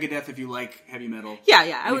recommend Megadeth if you like heavy metal.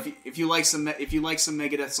 Yeah. I would. If you like some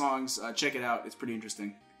Megadeth songs, check it out. It's pretty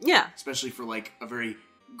interesting. Yeah. Especially for, like, a very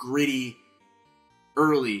gritty,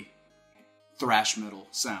 early thrash metal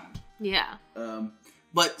sound. Yeah.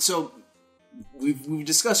 But so we've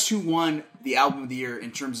discussed who won the album of the year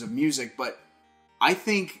in terms of music, but I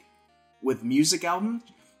think with music album,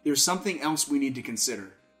 there's something else we need to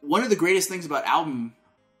consider. One of the greatest things about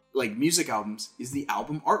music albums is the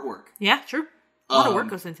album artwork. Yeah, true. A lot of work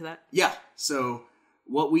goes into that. Yeah. So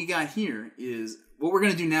what we got here is, what we're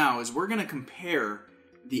going to do now is we're going to compare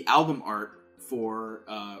the album art for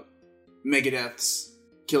Megadeth's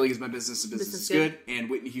Killing Is My Business and Business Is Business Good, and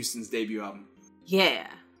Whitney Houston's debut album. Yeah.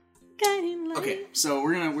 Guiding light. Okay, so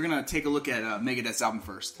we're gonna take a look at Megadeth's album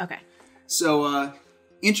first. Okay. So,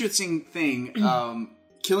 interesting thing,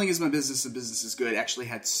 Killing Is My Business and Business Is Good actually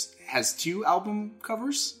has 2 album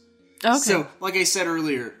covers. Okay. So, like I said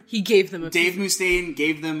earlier, He gave them a Dave Mustaine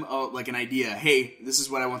gave them like an idea. Hey, this is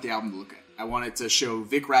what I want the album to look at. I want it to show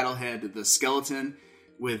Vic Rattlehead, the skeleton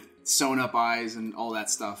with sewn up eyes and all that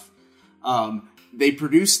stuff. They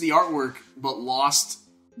produced the artwork, but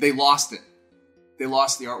they lost it. They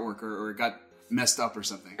lost the artwork or it got messed up or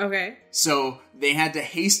something. Okay. So they had to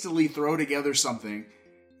hastily throw together something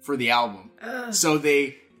for the album. So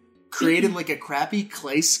they created like a crappy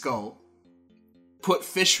clay skull, put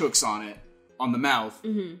fish hooks on it, on the mouth.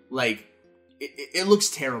 Mm-hmm. Like, it looks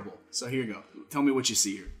terrible. So here you go. Tell me what you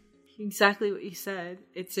see here. Exactly what you said.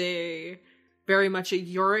 It's very much a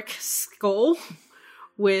Yorick skull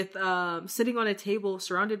with sitting on a table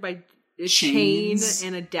surrounded by a Chains. chain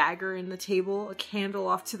and a dagger in the table, a candle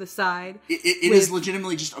off to the side. It is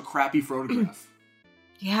legitimately just a crappy photograph.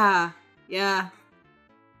 Yeah.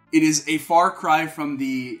 It is a far cry from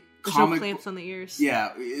the There's comic. no clamps on the ears.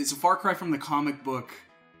 Yeah, it's a far cry from the comic book,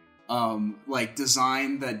 like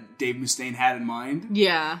design that Dave Mustaine had in mind.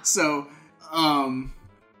 Yeah. So,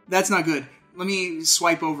 that's not good. Let me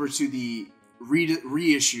swipe over to the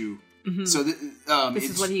reissue. Mm-hmm. So, this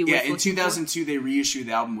is what he was in looking 2002 they reissued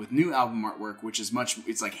the album with new album artwork, which is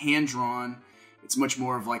it's like hand drawn. It's much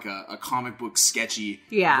more of like a comic book sketchy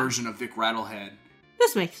version of Vic Rattlehead.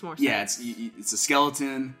 This makes more sense. Yeah, it's a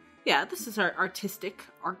skeleton. Yeah, this is our artistic.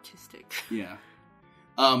 Yeah.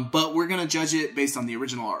 But we're gonna judge it based on the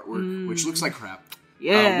original artwork, which looks like crap.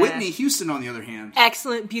 Yeah. Whitney Houston, on the other hand.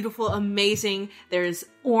 Excellent, beautiful, amazing. There's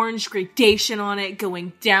orange gradation on it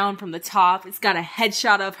going down from the top. It's got a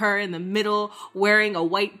headshot of her in the middle wearing a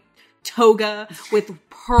white toga with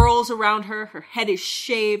pearls around her. Her head is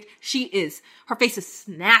shaved. Her face is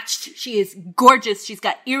snatched. She is gorgeous. She's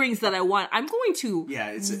got earrings that I want. I'm going to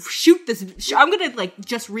shoot this. I'm going to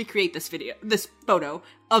just recreate this photo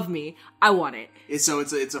of me. I want it. It's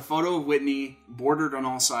a photo of Whitney bordered on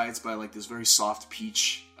all sides by like this very soft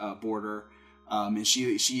peach border. And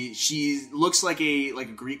she looks like a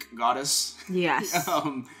Greek goddess. Yes.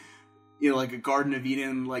 Like a Garden of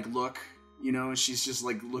Eden look. She's just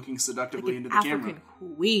looking seductively into the African camera.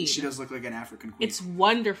 Queen. She does look like an African queen. It's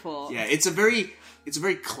wonderful. Yeah, it's a very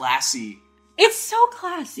classy. It's so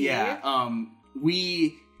classy. Yeah. I'm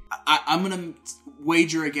gonna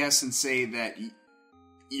wager a guess and say that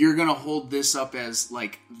you're gonna hold this up as the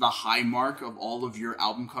high mark of all of your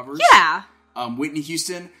album covers. Yeah. Whitney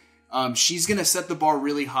Houston, she's gonna set the bar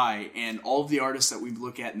really high, and all of the artists that we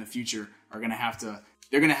look at in the future are gonna have to.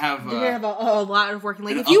 They're gonna have a lot of working.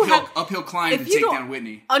 If uphill climb to take down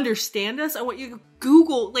Whitney. Understand us? I want you to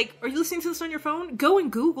Google. Are you listening to this on your phone? Go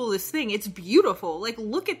and Google this thing. It's beautiful.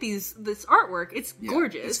 Look at this artwork. It's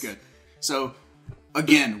gorgeous. It's good. So,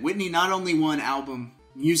 again, Whitney not only won album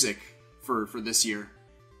music for this year,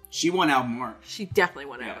 she won album art. She definitely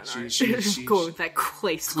won album art. She go with that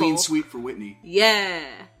clay skull. Clean sweep for Whitney. Yeah.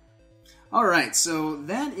 All right, so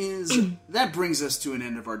that brings us to an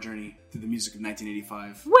end of our journey through the music of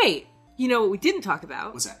 1985. Wait, you know what we didn't talk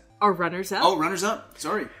about? What's that? Our runners up. Oh, runners up.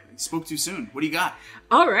 Sorry, I spoke too soon. What do you got?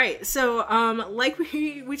 All right, so like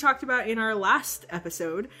we talked about in our last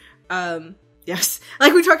episode, we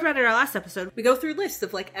go through lists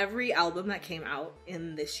of every album that came out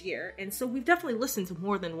in this year, and so we've definitely listened to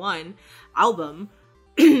more than one album,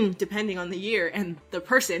 depending on the year and the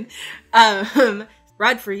person.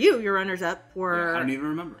 Rod, for you, your runners-up were... I don't even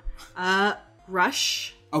remember.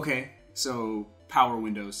 Rush. Okay, so Power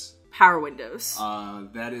Windows. Power Windows.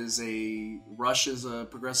 That is Rush is a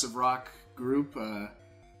progressive rock group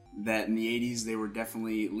that in the 80s they were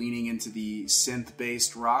definitely leaning into the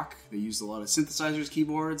synth-based rock. They used a lot of synthesizers,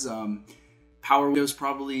 keyboards. Power Windows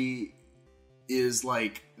probably is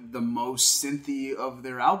the most synthy of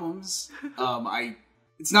their albums.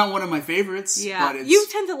 It's not one of my favorites. Yeah, but you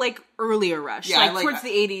tend to like earlier Rush. Yeah, towards the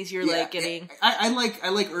 80s, you're getting. I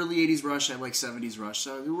like early 80s Rush. I like 70s Rush.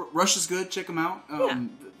 So Rush is good. Check them out.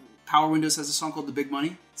 Power Windows has a song called "The Big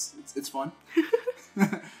Money." It's fun.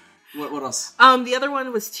 What else? The other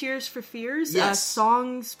one was "Tears for Fears." Yes.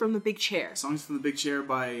 Songs from the Big Chair. Songs from the Big Chair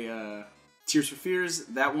by Tears for Fears.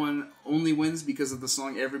 That one only wins because of the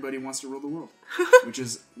song "Everybody Wants to Rule the World," which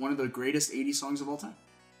is one of the greatest 80s songs of all time.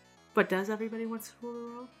 But does Everybody Want to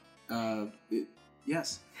Rule the World?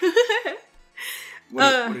 Yes.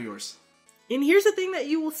 What are yours? And here's the thing that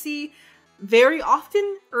you will see very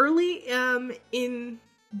often early in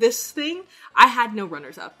this thing. I had no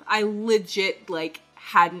runners-up. I legit,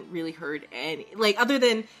 hadn't really heard any, like, other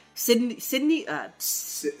than Cyndi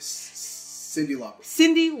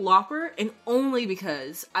Lauper, and only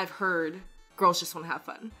because I've heard Girls Just Want to Have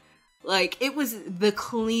Fun. Like, it was the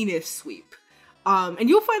cleanest sweep. And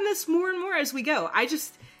you'll find this more and more as we go. I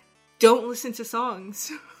just don't listen to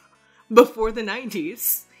songs before the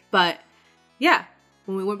 90s. But, yeah,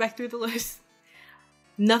 when we went back through the list,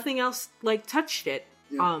 nothing else, like, touched it.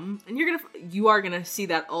 Yeah. And you are gonna see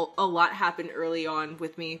that a lot happen early on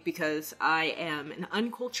with me, because I am an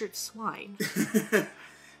uncultured swine.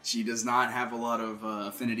 She does not have a lot of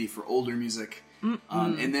affinity for older music.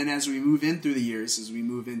 And then as we move in through the years, as we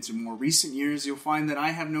move into more recent years, you'll find that I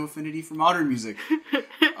have no affinity for modern music.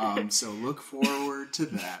 So look forward to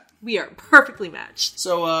that. We are perfectly matched.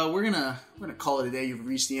 So we're gonna call it a day. You've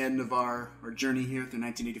reached the end of our journey here through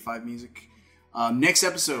 1985 music. Next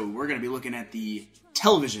episode, we're gonna be looking at the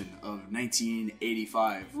television of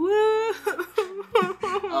 1985. Woo!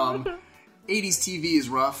 80s TV is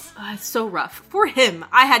rough. It's so rough. For him,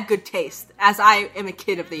 I had good taste, as I am a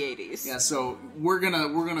kid of the 80s. Yeah, so we're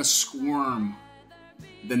gonna squirm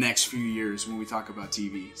the next few years when we talk about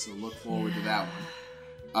TV. So look forward to that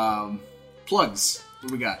one. Plugs. What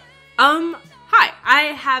do we got? Hi.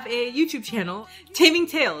 I have a YouTube channel, Taming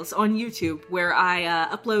Tales on YouTube, where I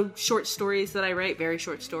upload short stories that I write, very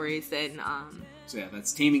short stories, and So yeah,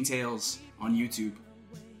 that's Taming Tales on YouTube.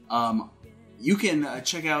 You can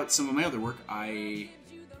check out some of my other work. I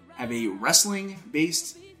have a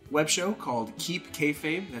wrestling-based web show called Keep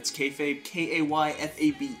Kayfabe. That's Kayfabe,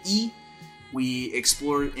 Kayfabe. We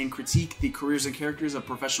explore and critique the careers and characters of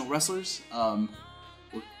professional wrestlers.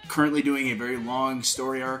 We're currently doing a very long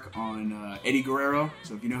story arc on Eddie Guerrero.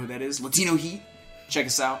 So if you know who that is, Latino Heat, check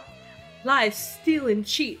us out. Lie, steal, and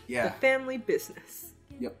cheat. Yeah. The family business.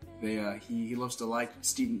 Yep. He loves to lie,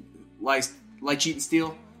 cheat, and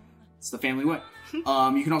steal. It's the family way. You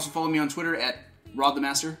can also follow me on Twitter at Rod the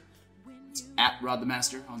Master. It's at Rod the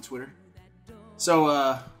Master on Twitter.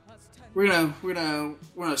 So we're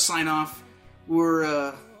gonna sign off.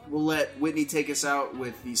 We'll let Whitney take us out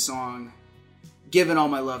with the song "Giving All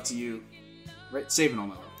My Love to You." Right, saving all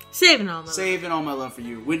my love. Saving all my love. Saving all my love for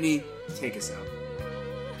you. Whitney, take us out.